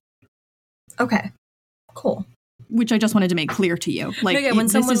telling you. Okay, cool. Which I just wanted to make clear to you. Like, no, yeah, when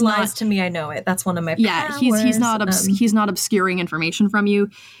someone lies to me, I know it. That's one of my powers. He's not obscuring information from you.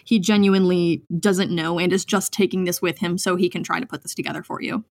 He genuinely doesn't know and is just taking this with him so he can try to put this together for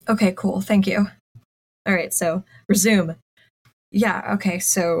you. Okay, cool. Thank you. All right, so resume. Yeah, okay,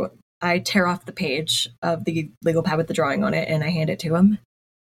 so I tear off the page of the legal pad with the drawing on it and I hand it to him.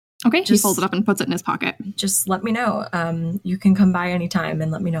 Okay, he folds it up and puts it in his pocket. Just let me know. You can come by anytime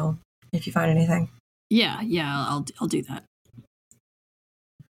and let me know if you find anything. Yeah, I'll do that.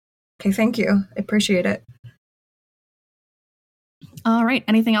 Okay, thank you. I appreciate it. All right,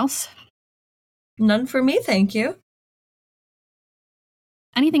 anything else? None for me, thank you.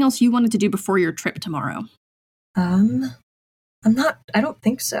 Anything else you wanted to do before your trip tomorrow? I don't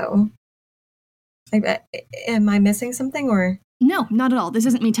think so. Am I missing something or? No, not at all. This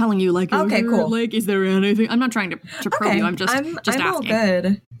isn't me telling you okay, cool. Like, is there anything? I'm not trying to probe you. I'm just asking. All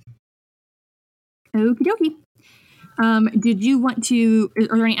good. Okie dokie. Did you want to,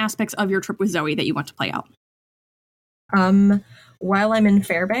 are there any aspects of your trip with Zoe that you want to play out? While I'm in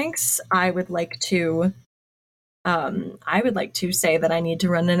Fairbanks, I would like to say that I need to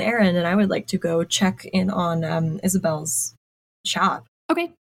run an errand and I would like to go check in on Isabel's shop.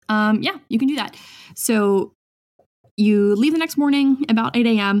 Okay. Yeah, you can do that. So you leave the next morning about 8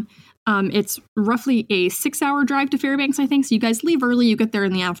 a.m. It's roughly a 6-hour drive to Fairbanks, I think. So you guys leave early, you get there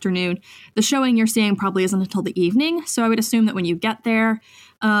in the afternoon. The showing you're seeing probably isn't until the evening. So I would assume that when you get there,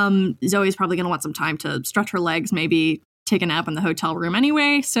 Zoe's probably going to want some time to stretch her legs, maybe take a nap in the hotel room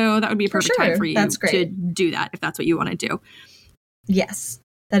anyway. So that would be a perfect time for you to do that, if that's what you want to do. Yes,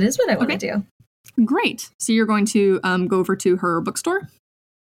 that is what I want to do. Great. So you're going to go over to her bookstore?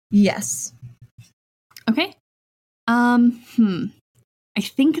 Yes. Okay. I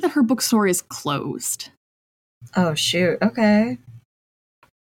think that her bookstore is closed. Oh, shoot. Okay.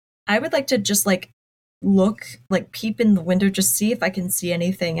 I would like to just, peep in the window, just see if I can see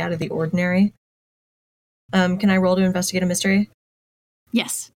anything out of the ordinary. Can I roll to investigate a mystery?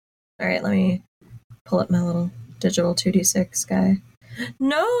 Yes. All right, let me pull up my little digital 2d6 guy.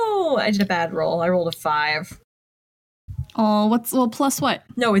 No! I did a bad roll. I rolled a 5. Oh, plus what?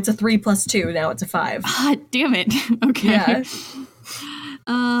 No, it's a 3 plus 2. Now it's a 5. Ah, damn it. Okay. Yeah.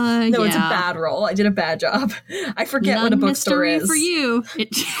 No, it's a bad roll. I did a bad job. I forget what a bookstore is. For you.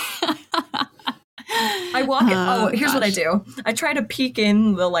 I walk in. Here's what I do. I try to peek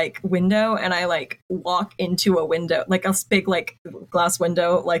in the window and I walk into a window, a big glass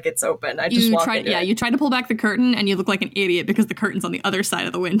window, like it's open. I just walk into it. You try to pull back the curtain and you look like an idiot because the curtain's on the other side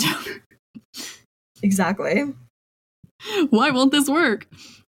of the window. Exactly. Why won't this work?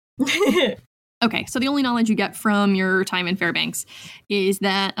 Okay, so the only knowledge you get from your time in Fairbanks is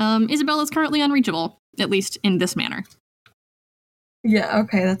that Isabel is currently unreachable, at least in this manner. Yeah,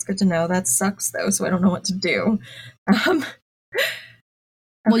 okay, that's good to know. That sucks, though, so I don't know what to do.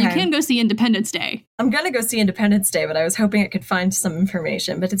 Well, you can go see Independence Day. I'm going to go see Independence Day, but I was hoping I could find some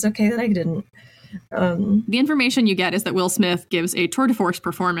information, but it's okay that I didn't. The information you get is that Will Smith gives a tour de force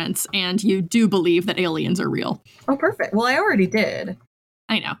performance, and you do believe that aliens are real. Oh, perfect. Well, I already did.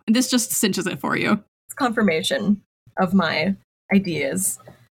 I know. This just cinches it for you. It's confirmation of my ideas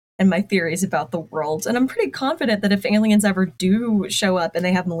and my theories about the world. And I'm pretty confident that if aliens ever do show up and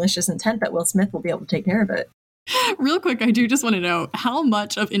they have malicious intent, that Will Smith will be able to take care of it. Real quick, I do just want to know, how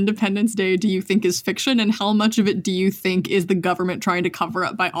much of Independence Day do you think is fiction, and how much of it do you think is the government trying to cover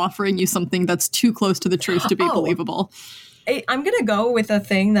up by offering you something that's too close to the truth to be believable? I'm going to go with a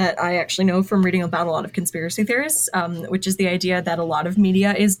thing that I actually know from reading about a lot of conspiracy theorists, which is the idea that a lot of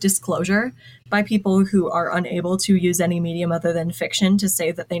media is disclosure by people who are unable to use any medium other than fiction to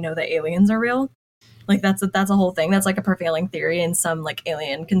say that they know that aliens are real. That's a whole thing. That's a prevailing theory in some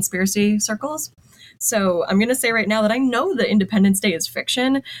alien conspiracy circles. So I'm going to say right now that I know that Independence Day is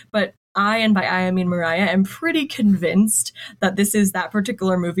fiction, but and by I mean Mariah, am pretty convinced that this is that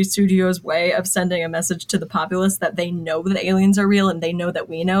particular movie studio's way of sending a message to the populace that they know that aliens are real and they know that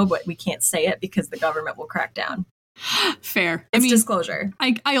we know, but we can't say it because the government will crack down. Fair. It's disclosure.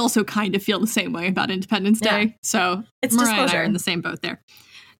 I also kind of feel the same way about Independence Day. Yeah. So it's Mariah disclosure. And I are in the same boat there.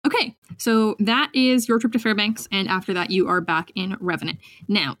 Okay, so that is your trip to Fairbanks, and after that you are back in Revenant.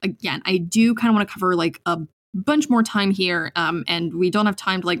 Now, again, I do kind of want to cover a bunch more time here, and we don't have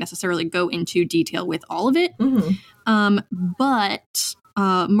time to necessarily go into detail with all of it. Mm-hmm. But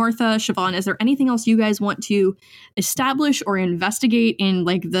Martha, Siobhan, is there anything else you guys want to establish or investigate in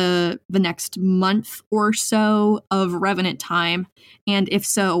the next month or so of Revenant time? And if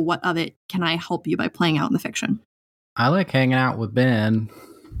so, what of it can I help you by playing out in the fiction? I like hanging out with Ben.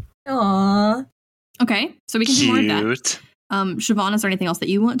 Aww. Okay, so we can do more of that. Siobhan, is there anything else that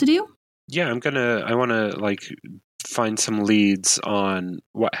you want to do? Yeah, I want to find some leads on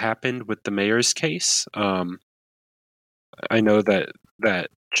what happened with the mayor's case. I know that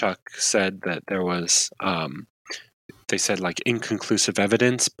Chuck said that there was, they said inconclusive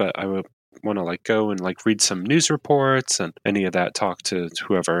evidence, but I would want to like go and like read some news reports and any of that, talk to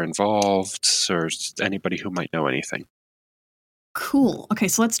whoever involved or anybody who might know anything. Cool. Okay,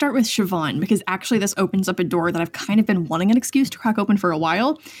 so let's start with Siobhan, because actually this opens up a door that I've kind of been wanting an excuse to crack open for a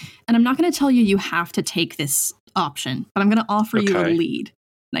while. And I'm not going to tell you have to take this option, but I'm going to offer you a lead.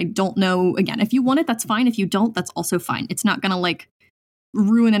 And I don't know, again, if you want it, that's fine. If you don't, that's also fine. It's not going to like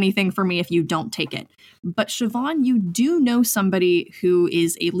ruin anything for me if you don't take it. But Siobhan, you do know somebody who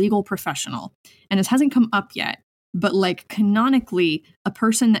is a legal professional, and it hasn't come up yet, but like canonically, a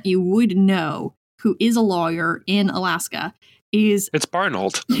person that you would know who is a lawyer in Alaska is... It's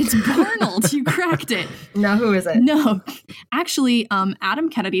Barnold. It's Barnold. You cracked it. No, who is it? No. Actually, Adam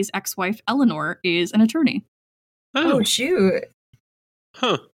Kennedy's ex-wife, Eleanor, is an attorney. Oh, shoot.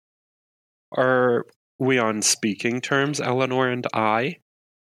 Huh. Are we on speaking terms, Eleanor and I?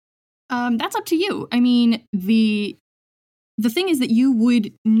 That's up to you. I mean, the thing is that you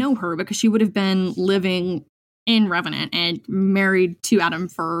would know her because she would have been living in Revenant and married to Adam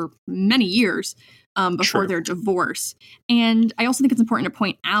for many years before their divorce. And I also think it's important to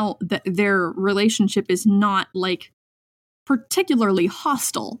point out that their relationship is not like particularly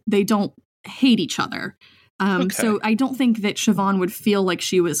hostile. They don't hate each other. So I don't think that Siobhan would feel like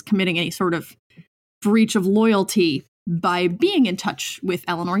she was committing any sort of breach of loyalty by being in touch with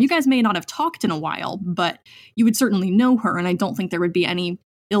Eleanor. You guys may not have talked in a while, but you would certainly know her, and I don't think there would be any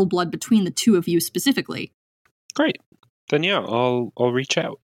ill blood between the two of you specifically. Great. Then yeah, I'll reach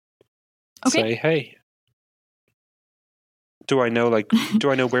out. Okay. Say, hey. Do I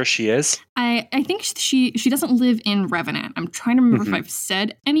know where she is? I think she doesn't live in Revenant. I'm trying to remember if I've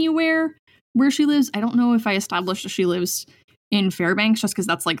said anywhere where she lives. I don't know if I established that she lives in Fairbanks, just because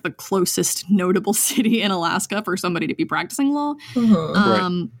that's like the closest notable city in Alaska for somebody to be practicing law.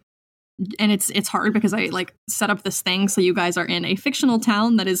 Right. And it's hard because I like set up this thing so you guys are in a fictional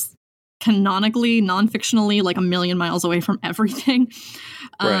town that is canonically, non-fictionally, like a million miles away from everything.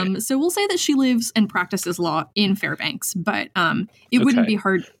 Right. So we'll say that she lives and practices law in Fairbanks, but it wouldn't be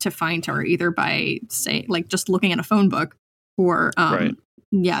hard to find her either by, say, like just looking at a phone book or,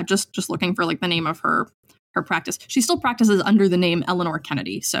 just looking for like the name of her practice. She still practices under the name Eleanor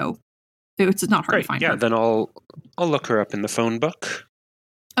Kennedy, so it's not hard to find her. Yeah, then I'll look her up in the phone book.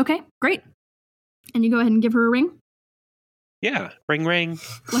 Okay, great. And you go ahead and give her a ring? Yeah, ring ring.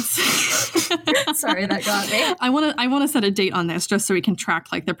 Sorry, that got me. I want to set a date on this just so we can track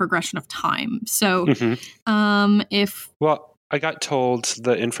like the progression of time. So, Well, I got told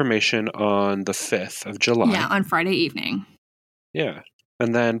the information on the 5th of July. Yeah, on Friday evening. Yeah,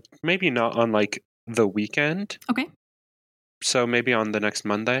 and then maybe not on like the weekend. Okay. So maybe on the next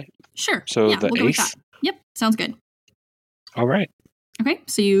Monday. Sure. So yeah, the 8th. Yep, sounds good. All right. Okay,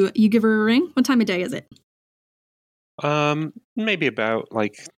 so you give her a ring. What time of day is it? Maybe about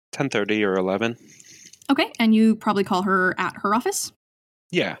like 10:30 or 11. Okay, and you probably call her at her office?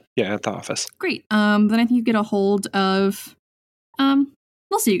 Yeah, at the office. Great. Then I think you get a hold of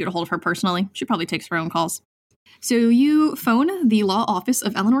we'll see you get a hold of her personally. She probably takes her own calls. So you phone the law office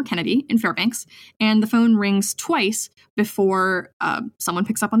of Eleanor Kennedy in Fairbanks, and the phone rings twice before someone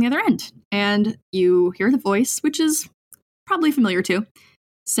picks up on the other end. And you hear the voice, which is probably familiar too,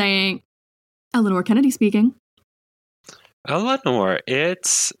 saying, Eleanor Kennedy speaking. Eleanor,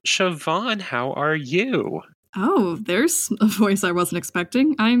 it's Siobhan. How are you? Oh, there's a voice I wasn't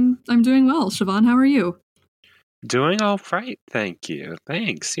expecting. I'm doing well. Siobhan, how are you? Doing all right, thank you.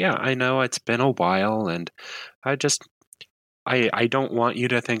 Thanks. Yeah, I know it's been a while, and I don't want you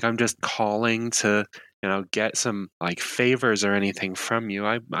to think I'm just calling to, get some like favors or anything from you.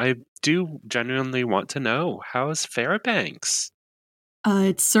 I do genuinely want to know, how's Fairbanks?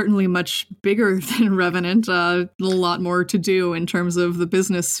 It's certainly much bigger than Revenant. A lot more to do in terms of the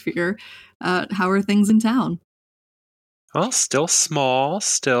business sphere. How are things in town? Well, still small,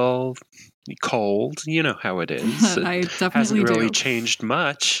 still cold. You know how it is. I definitely hasn't really changed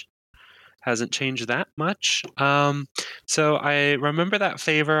much. Hasn't changed that much. So I remember that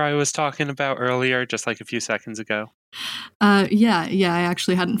favor I was talking about earlier, just like a few seconds ago. Yeah, I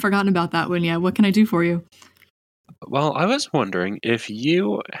actually hadn't forgotten about that one. Yeah, what can I do for you? Well, I was wondering if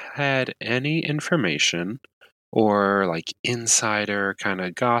you had any information or like insider kind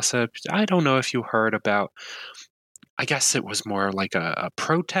of gossip. I don't know if you heard about, I guess it was more like a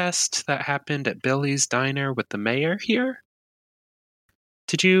protest that happened at Billy's Diner with the mayor here.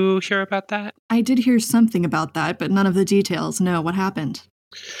 Did you hear about that? I did hear something about that, but none of the details. No, what happened?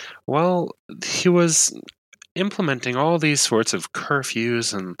 Well, he was implementing all these sorts of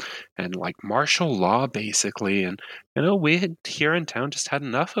curfews and like martial law, basically. And, we had here in town just had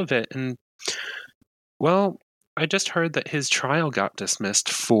enough of it. And, well, I just heard that his trial got dismissed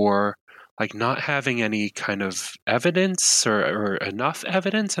for like not having any kind of evidence or enough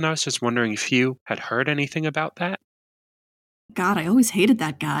evidence. And I was just wondering if you had heard anything about that. God, I always hated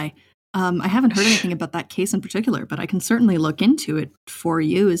that guy. I haven't heard anything about that case in particular, but I can certainly look into it for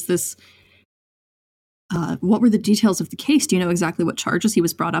you. Is this... what were the details of the case? Do you know exactly what charges he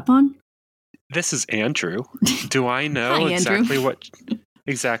was brought up on? This is Andrew. Do I know Hi,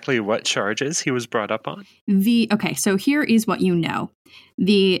 exactly what charges he was brought up on? Okay, so here is what you know.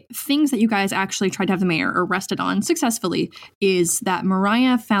 The things that you guys actually tried to have the mayor arrested on successfully is that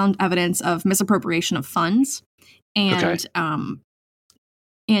Mariah found evidence of misappropriation of funds and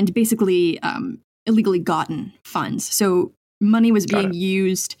and basically illegally gotten funds. So money was being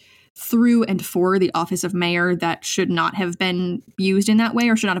used through and for the office of mayor that should not have been used in that way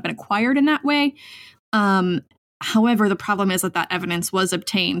or should not have been acquired in that way. However, the problem is that evidence was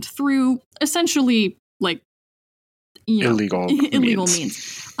obtained through essentially illegal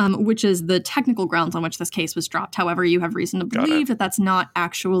means, which is the technical grounds on which this case was dropped. However, you have reason to believe that that's not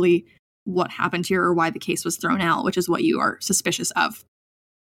actually what happened here or why the case was thrown out, which is what you are suspicious of.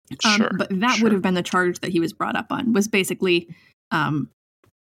 But that would have been the charge that he was brought up on, was basically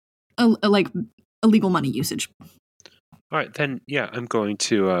illegal money usage. All right, then, yeah, I'm going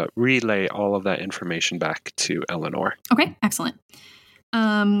to relay all of that information back to Eleanor. Okay, excellent.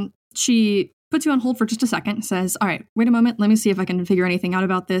 She puts you on hold for just a second, says, all right, wait a moment, let me see if I can figure anything out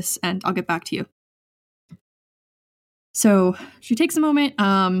about this, and I'll get back to you. So she takes a moment,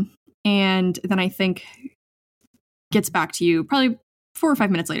 and then I think gets back to you probably 4 or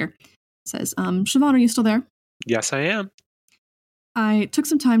 5 minutes later. Says, Siobhan, are you still there? Yes, I am. I took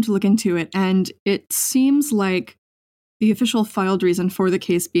some time to look into it, and it seems like the official filed reason for the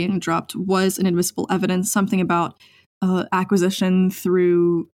case being dropped was inadmissible evidence, something about acquisition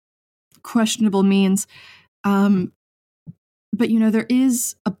through questionable means. But, there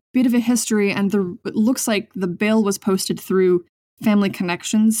is a bit of a history, and it looks like the bail was posted through family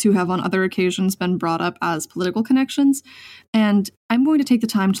connections who have on other occasions been brought up as political connections. And I'm going to take the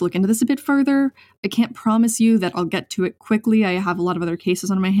time to look into this a bit further. I can't promise you that I'll get to it quickly. I have a lot of other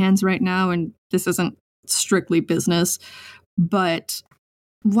cases on my hands right now, and this isn't strictly business. But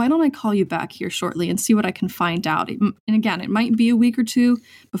why don't I call you back here shortly and see what I can find out? And again, it might be a week or two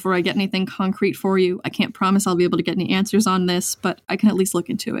before I get anything concrete for you. I can't promise I'll be able to get any answers on this, but I can at least look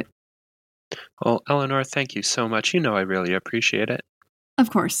into it. Well, Eleanor, thank you so much. I really appreciate it.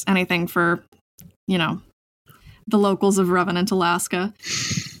 Of course, anything for, the locals of Revenant, Alaska.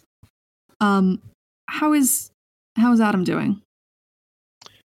 How is Adam doing?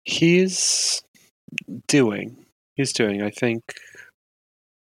 He's doing. I think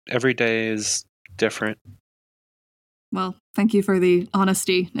every day is different. Well, thank you for the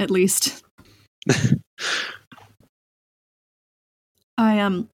honesty, at least.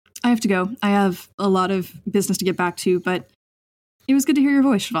 I have to go. I have a lot of business to get back to, but it was good to hear your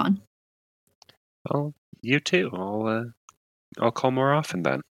voice, Siobhan. Well, you too. I'll call more often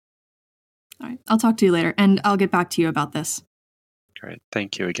then. All right. I'll talk to you later, and I'll get back to you about this. Great.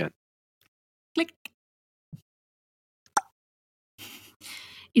 Thank you again. Click.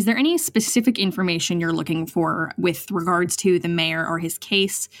 Is there any specific information you're looking for with regards to the mayor or his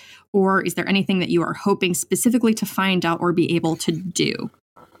case, or is there anything that you are hoping specifically to find out or be able to do?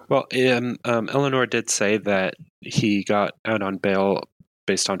 Well, Eleanor did say that he got out on bail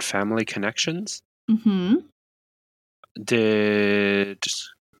based on family connections. Mm-hmm.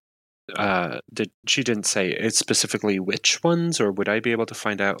 She didn't say it specifically which ones, or would I be able to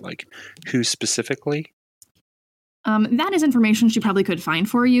find out who specifically? That is information she probably could find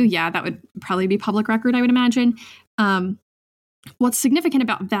for you. Yeah, that would probably be public record, I would imagine. What's significant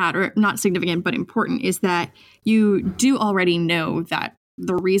about that, or not significant but important, is that you do already know that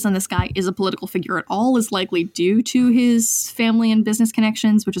the reason this guy is a political figure at all is likely due to his family and business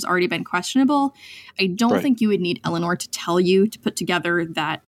connections, which has already been questionable. I don't think you would need Eleanor to tell you to put together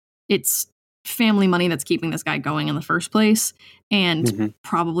that it's family money that's keeping this guy going in the first place. And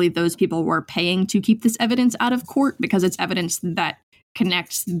probably those people were paying to keep this evidence out of court because it's evidence that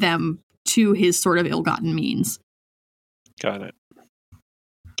connects them to his sort of ill-gotten means. Got it.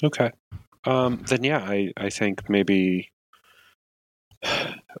 Okay. Then yeah, I think maybe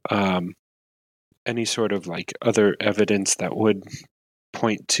any sort of other evidence that would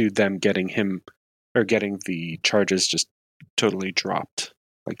point to them getting him or getting the charges just totally dropped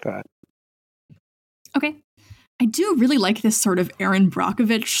like that. Okay. I do really like this sort of Aaron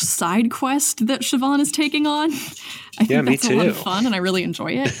Brockovich side quest that Siobhan is taking on. I think that's a lot of fun and I really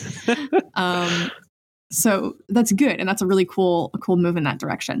enjoy it. So that's good. And that's a really cool move in that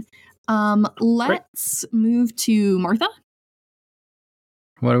direction. Let's move to Martha.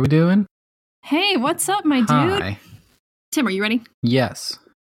 What are we doing? Hey, what's up, my dude? Hi. Tim, are you ready? Yes.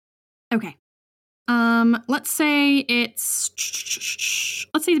 Okay. Let's say it's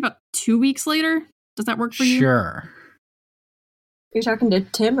about 2 weeks later. Does that work for you? Sure. Are you talking to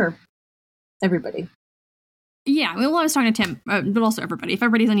Tim or everybody? Yeah, well, I was talking to Tim, but also everybody. If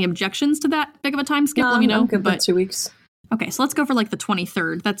everybody has any objections to that big of a time skip, let me know. I'm good with 2 weeks. Okay, so let's go for like the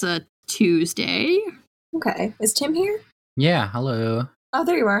 23rd. That's a Tuesday. Okay. Is Tim here? Yeah, hello. Oh,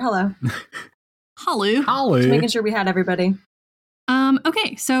 there you are. Hello. Hello. Hello. Just making sure we had everybody.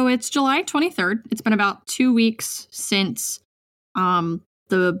 Okay, so it's July 23rd. It's been about 2 weeks since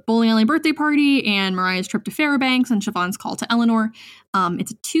the bowling alley birthday party and Mariah's trip to Fairbanks and Siobhan's call to Eleanor.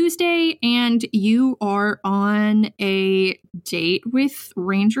 It's a Tuesday, and you are on a date with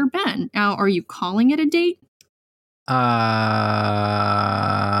Ranger Ben. Now, are you calling it a date? I'm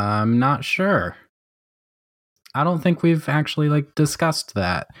not sure. I don't think we've actually discussed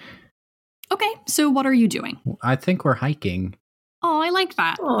that. Okay, so what are you doing? I think we're hiking. Oh, I like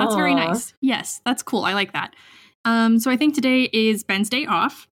that. Aww. That's very nice. Yes, that's cool. I like that. So I think today is Ben's day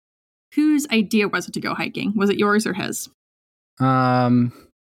off. Whose idea was it to go hiking? Was it yours or his? I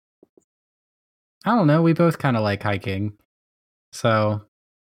don't know. We both kind of like hiking. So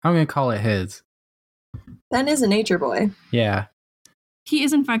I'm going to call it his. Ben is a nature boy. Yeah. He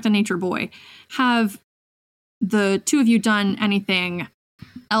is, in fact, a nature boy. Have the two of you done anything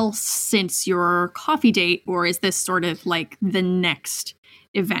else since your coffee date, or is this sort of like the next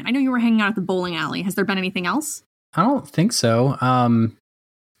event? I know you were hanging out at the bowling alley. Has there been anything else? I don't think so.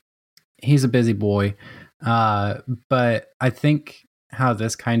 He's a busy boy. But I think how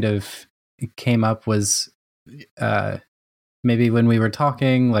this kind of came up was maybe when we were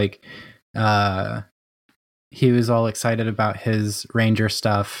talking, he was all excited about his ranger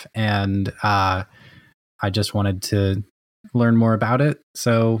stuff, and I just wanted to learn more about it.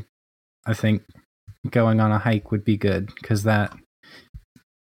 So I think going on a hike would be good, because that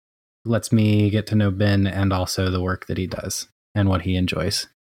lets me get to know Ben and also the work that he does and what he enjoys.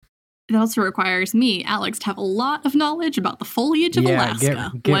 It also requires me, Alex, to have a lot of knowledge about the foliage of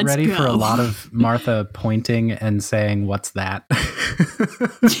Alaska. Get ready for a lot of Martha pointing and saying, "What's that?"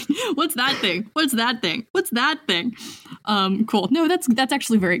 What's that thing? What's that thing? What's that thing? Cool. No, that's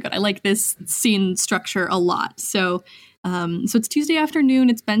actually very good. I like this scene structure a lot. So it's Tuesday afternoon.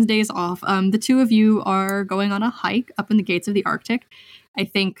 It's Ben's days off. The two of you are going on a hike up in the gates of the Arctic. I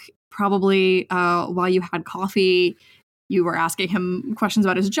think probably while you had coffee, you were asking him questions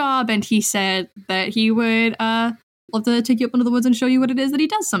about his job, and he said that he would love to take you up into the woods and show you what it is that he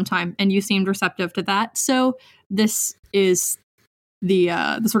does sometime. And you seemed receptive to that. So this is the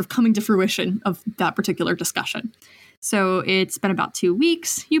sort of coming to fruition of that particular discussion. So it's been about 2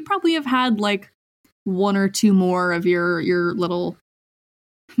 weeks. You probably have had like one or two more of your little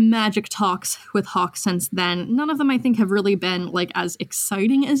magic talks with Hawk since then. None of them, I think, have really been like as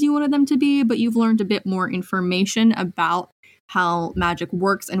exciting as you wanted them to be, but you've learned a bit more information about how magic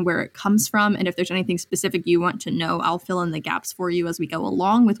works and where it comes from. And if there's anything specific you want to know, I'll fill in the gaps for you as we go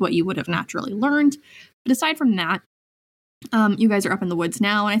along with what you would have naturally learned. But aside from that, you guys are up in the woods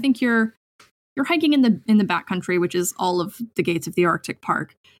now, and I think you're hiking in the backcountry, which is all of the gates of the Arctic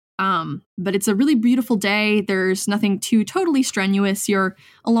Park. But it's a really beautiful day. There's nothing too totally strenuous. You're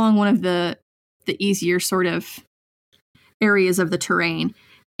along one of the easier sort of areas of the terrain.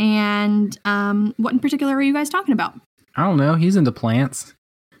 And what in particular are you guys talking about? I don't know. He's into plants.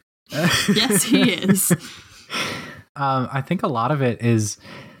 Yes, he is. I think a lot of it is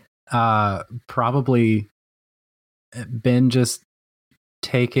probably Ben just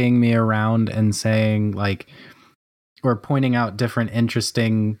taking me around and saying or pointing out different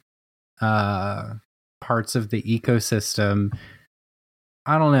interesting parts of the ecosystem.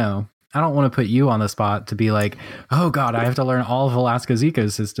 I don't know. I don't want to put you on the spot to be like, oh God, I have to learn all of Alaska's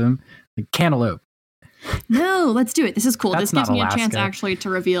ecosystem. Like cantaloupe. No, let's do it. This is cool. That's this gives me Alaska. A chance actually to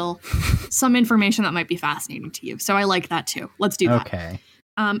reveal some information that might be fascinating to you. So I like that too. Let's do that. Okay.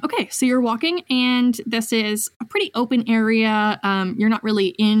 Okay, so you're walking, and this is a pretty open area. You're not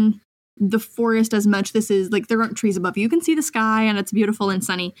really in the forest as much. This is like there aren't trees above you. You can see the sky, and it's beautiful and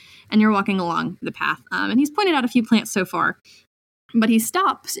sunny, and you're walking along the path. And he's pointed out a few plants so far, but he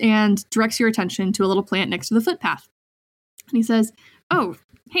stops and directs your attention to a little plant next to the footpath. And he says, "Oh,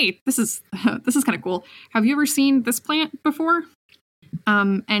 hey, this is kind of cool. Have you ever seen this plant before?"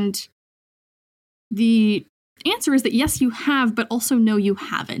 And the answer is that yes, you have, but also no, you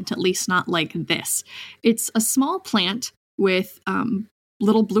haven't, at least not like this. It's a small plant with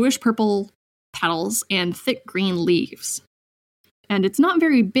little bluish purple petals and thick green leaves. And it's not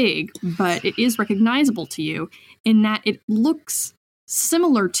very big, but it is recognizable to you in that it looks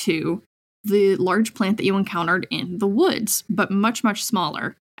similar to the large plant that you encountered in the woods, but much, much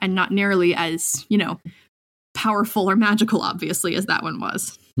smaller and not nearly as, powerful or magical, obviously, as that one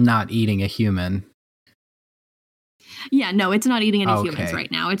was. Not eating a human. Yeah, no, it's not eating any humans right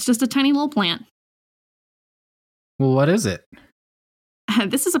now. It's just a tiny little plant. Well, what is it?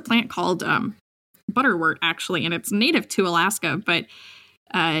 This is a plant called butterwort, actually, and it's native to Alaska, but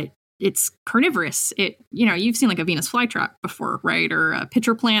it's carnivorous. You've seen like a Venus flytrap before, right? Or a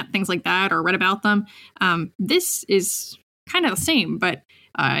pitcher plant, things like that, or read about them. This is kind of the same, but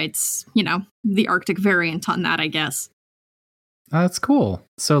it's, the Arctic variant on that, I guess. That's cool.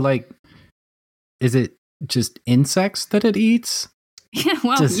 So, like, is it just insects that it eats? Yeah,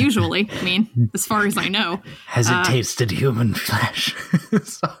 well, usually. I mean, as far as I know. Has it tasted human flesh?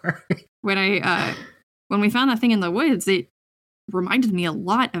 Sorry. When we found that thing in the woods, it reminded me a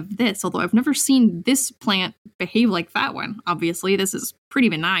lot of this, although I've never seen this plant behave like that one. Obviously, this is pretty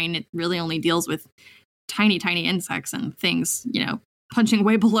benign. It really only deals with tiny, tiny insects and things, punching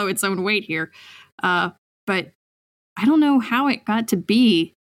way below its own weight here. But I don't know how it got to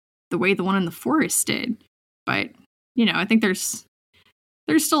be the way the one in the forest did. But, I think there's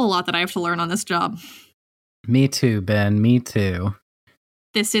still a lot that I have to learn on this job. Me too, Ben. Me too.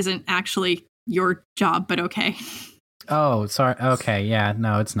 This isn't actually your job, but okay. Oh, sorry. Okay, yeah.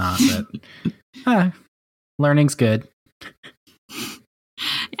 No, it's not. But learning's good.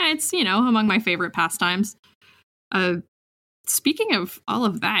 Yeah, it's, among my favorite pastimes. Speaking of all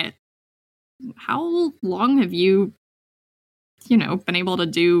of that, how long have you, been able to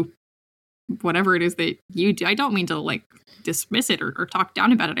do whatever it is that you do? I don't mean to, like, dismiss it or talk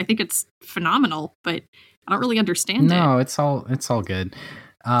down about it. I think it's phenomenal, but I don't really understand it. No, it's all good.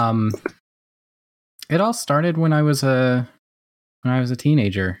 It all started when I was a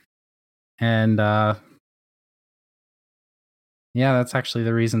teenager. And yeah, that's actually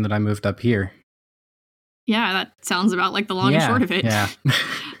the reason that I moved up here. Yeah, that sounds about like the long and short of it. Yeah.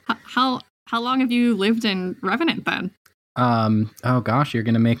 How long have you lived in Revenant then? Oh gosh, you're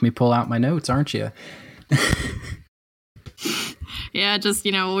gonna make me pull out my notes, aren't you? Yeah, just,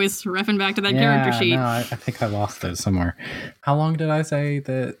 always reffing back to that character sheet. No, I think I lost those somewhere. How long did I say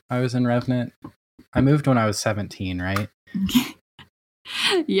that I was in Revenant? I moved when I was 17, right?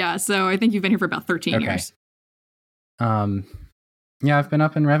 Yeah, so I think you've been here for about 13 years. Yeah, I've been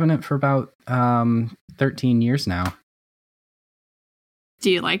up in Revenant for about 13 years now.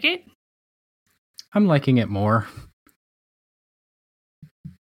 Do you like it? I'm liking it more.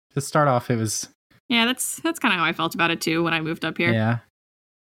 To start off, it was... Yeah, that's kind of how I felt about it too when I moved up here. Yeah.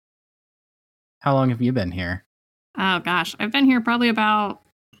 How long have you been here? Oh gosh, I've been here probably about,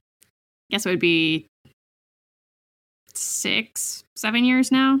 I guess it would be 6-7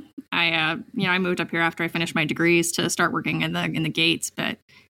 years now. I moved up here after I finished my degrees to start working in the gates, but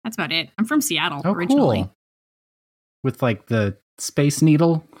that's about it. I'm from Seattle originally. Cool. With like the Space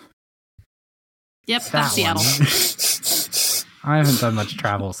Needle? Yep, that's Seattle. I haven't done much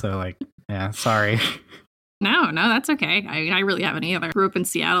travel, so like, yeah, sorry. No, that's okay. I really haven't either. I grew up in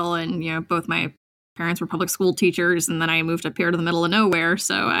Seattle, and both my parents were public school teachers, and then I moved up here to the middle of nowhere,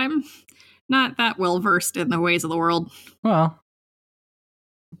 so I'm not that well versed in the ways of the world. Well,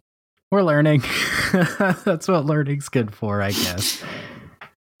 we're learning. That's what learning's good for, I guess.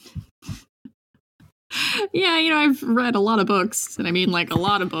 Yeah, I've read a lot of books, and I mean like a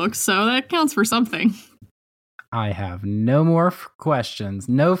lot of books, so that counts for something. I have no more questions.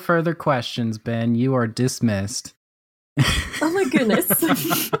 No further questions, Ben. You are dismissed. Oh my goodness.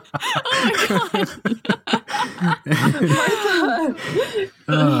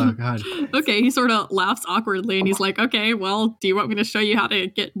 Oh god. Okay, he sort of laughs awkwardly and he's like, okay, well, do you want me to show you how to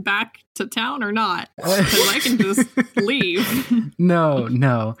get back to town or not? Because I can just leave.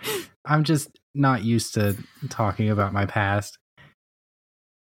 No. I'm just not used to talking about my past.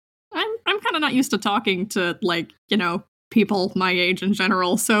 I'm kind of not used to talking to, like, people my age in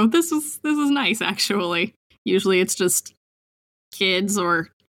general, so this is nice, actually. Usually it's just kids or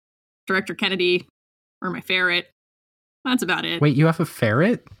Director Kennedy or my ferret. That's about it. Wait, you have a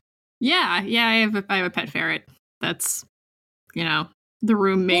ferret? Yeah, I have a pet ferret. That's, the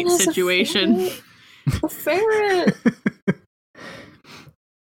roommate situation. A ferret!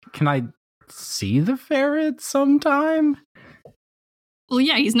 Can I see the ferret sometime? Well,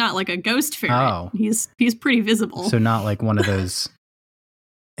 yeah, he's not like a ghost ferret. Oh. He's pretty visible. So not like one of those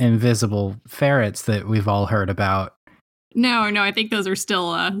invisible ferrets that we've all heard about. No, I think those are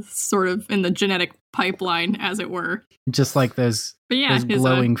still sort of in the genetic pipeline, as it were. Just like those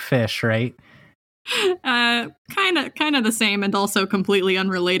glowing fish, right? Kind of the same, and also completely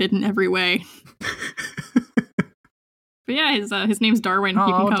unrelated in every way. But But yeah, his name's Darwin.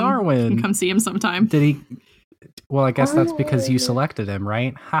 Oh, Darwin. You can come see him sometime. Did he? Well, I guess that's because you selected him,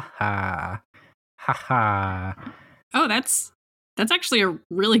 right? Ha ha. Ha ha. Oh, that's actually a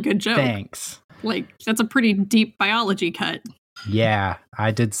really good joke. Thanks. Like, that's a pretty deep biology cut. Yeah,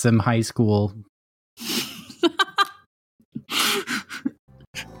 I did some high school.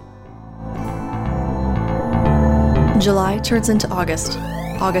 July turns into August.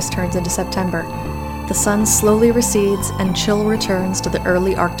 August turns into September. The sun slowly recedes and chill returns to the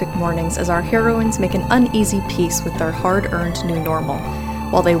early Arctic mornings as our heroines make an uneasy peace with their hard-earned new normal,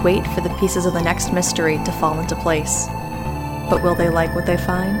 while they wait for the pieces of the next mystery to fall into place. But will they like what they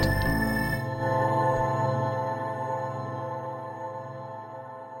find?